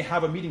 and they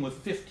have a meeting with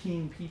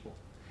 15 people.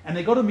 And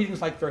they go to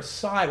meetings like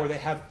Versailles, where they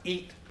have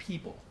 8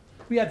 people.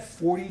 We had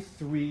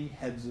 43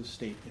 heads of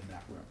state in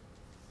that room.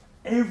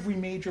 Every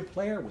major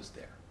player was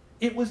there.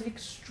 It was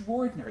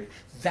extraordinary.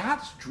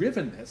 That's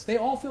driven this. They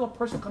all feel a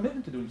personal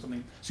commitment to doing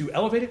something. So you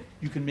elevate it,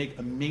 you can make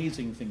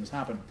amazing things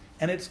happen.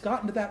 And it's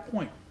gotten to that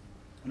point.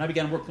 When I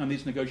began working on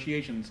these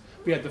negotiations,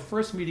 we had the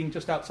first meeting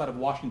just outside of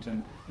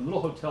Washington in a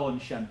little hotel in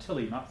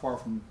Chantilly, not far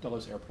from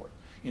Dulles Airport,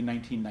 in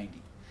 1990.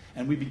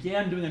 And we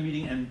began doing a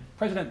meeting, and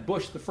President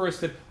Bush the first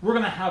said, we're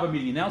going to have a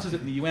meeting. He announces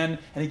it in the UN,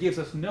 and he gives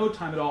us no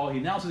time at all. He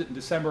announces it in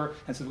December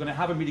and says, we're going to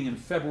have a meeting in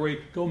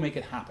February. Go make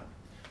it happen.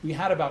 We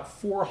had about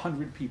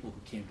 400 people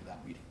who came to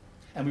that meeting.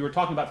 And we were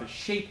talking about the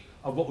shape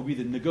of what would be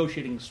the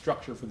negotiating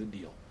structure for the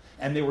deal.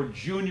 And they were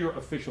junior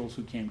officials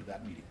who came to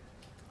that meeting.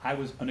 I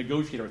was a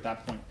negotiator at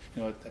that point,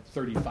 at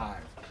 35.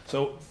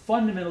 So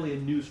fundamentally a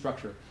new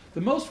structure.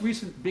 The most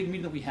recent big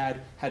meeting that we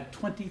had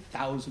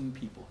 20,000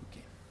 people who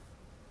came.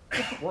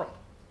 Different world.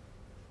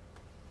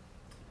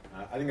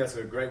 I think that's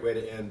a great way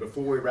to end.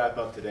 Before we wrap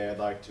up today, I'd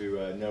like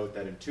to note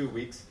that in 2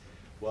 weeks,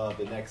 we'll have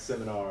the next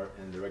seminar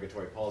in the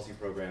Regulatory Policy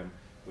Program.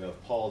 We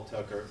have Paul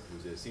Tucker,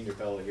 who's a senior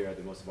fellow here at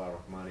the Mustafa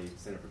Rahmani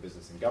Center for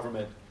Business and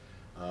Government.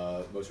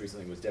 Most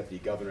recently was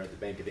Deputy Governor at the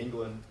Bank of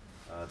England.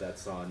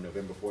 That's on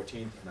November 14th,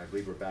 and I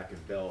believe we're back in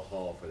Bell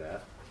Hall for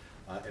that.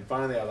 And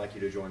finally, I'd like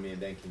you to join me in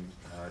thanking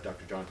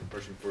Dr. Jonathan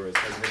Pershing for his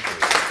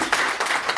presentation.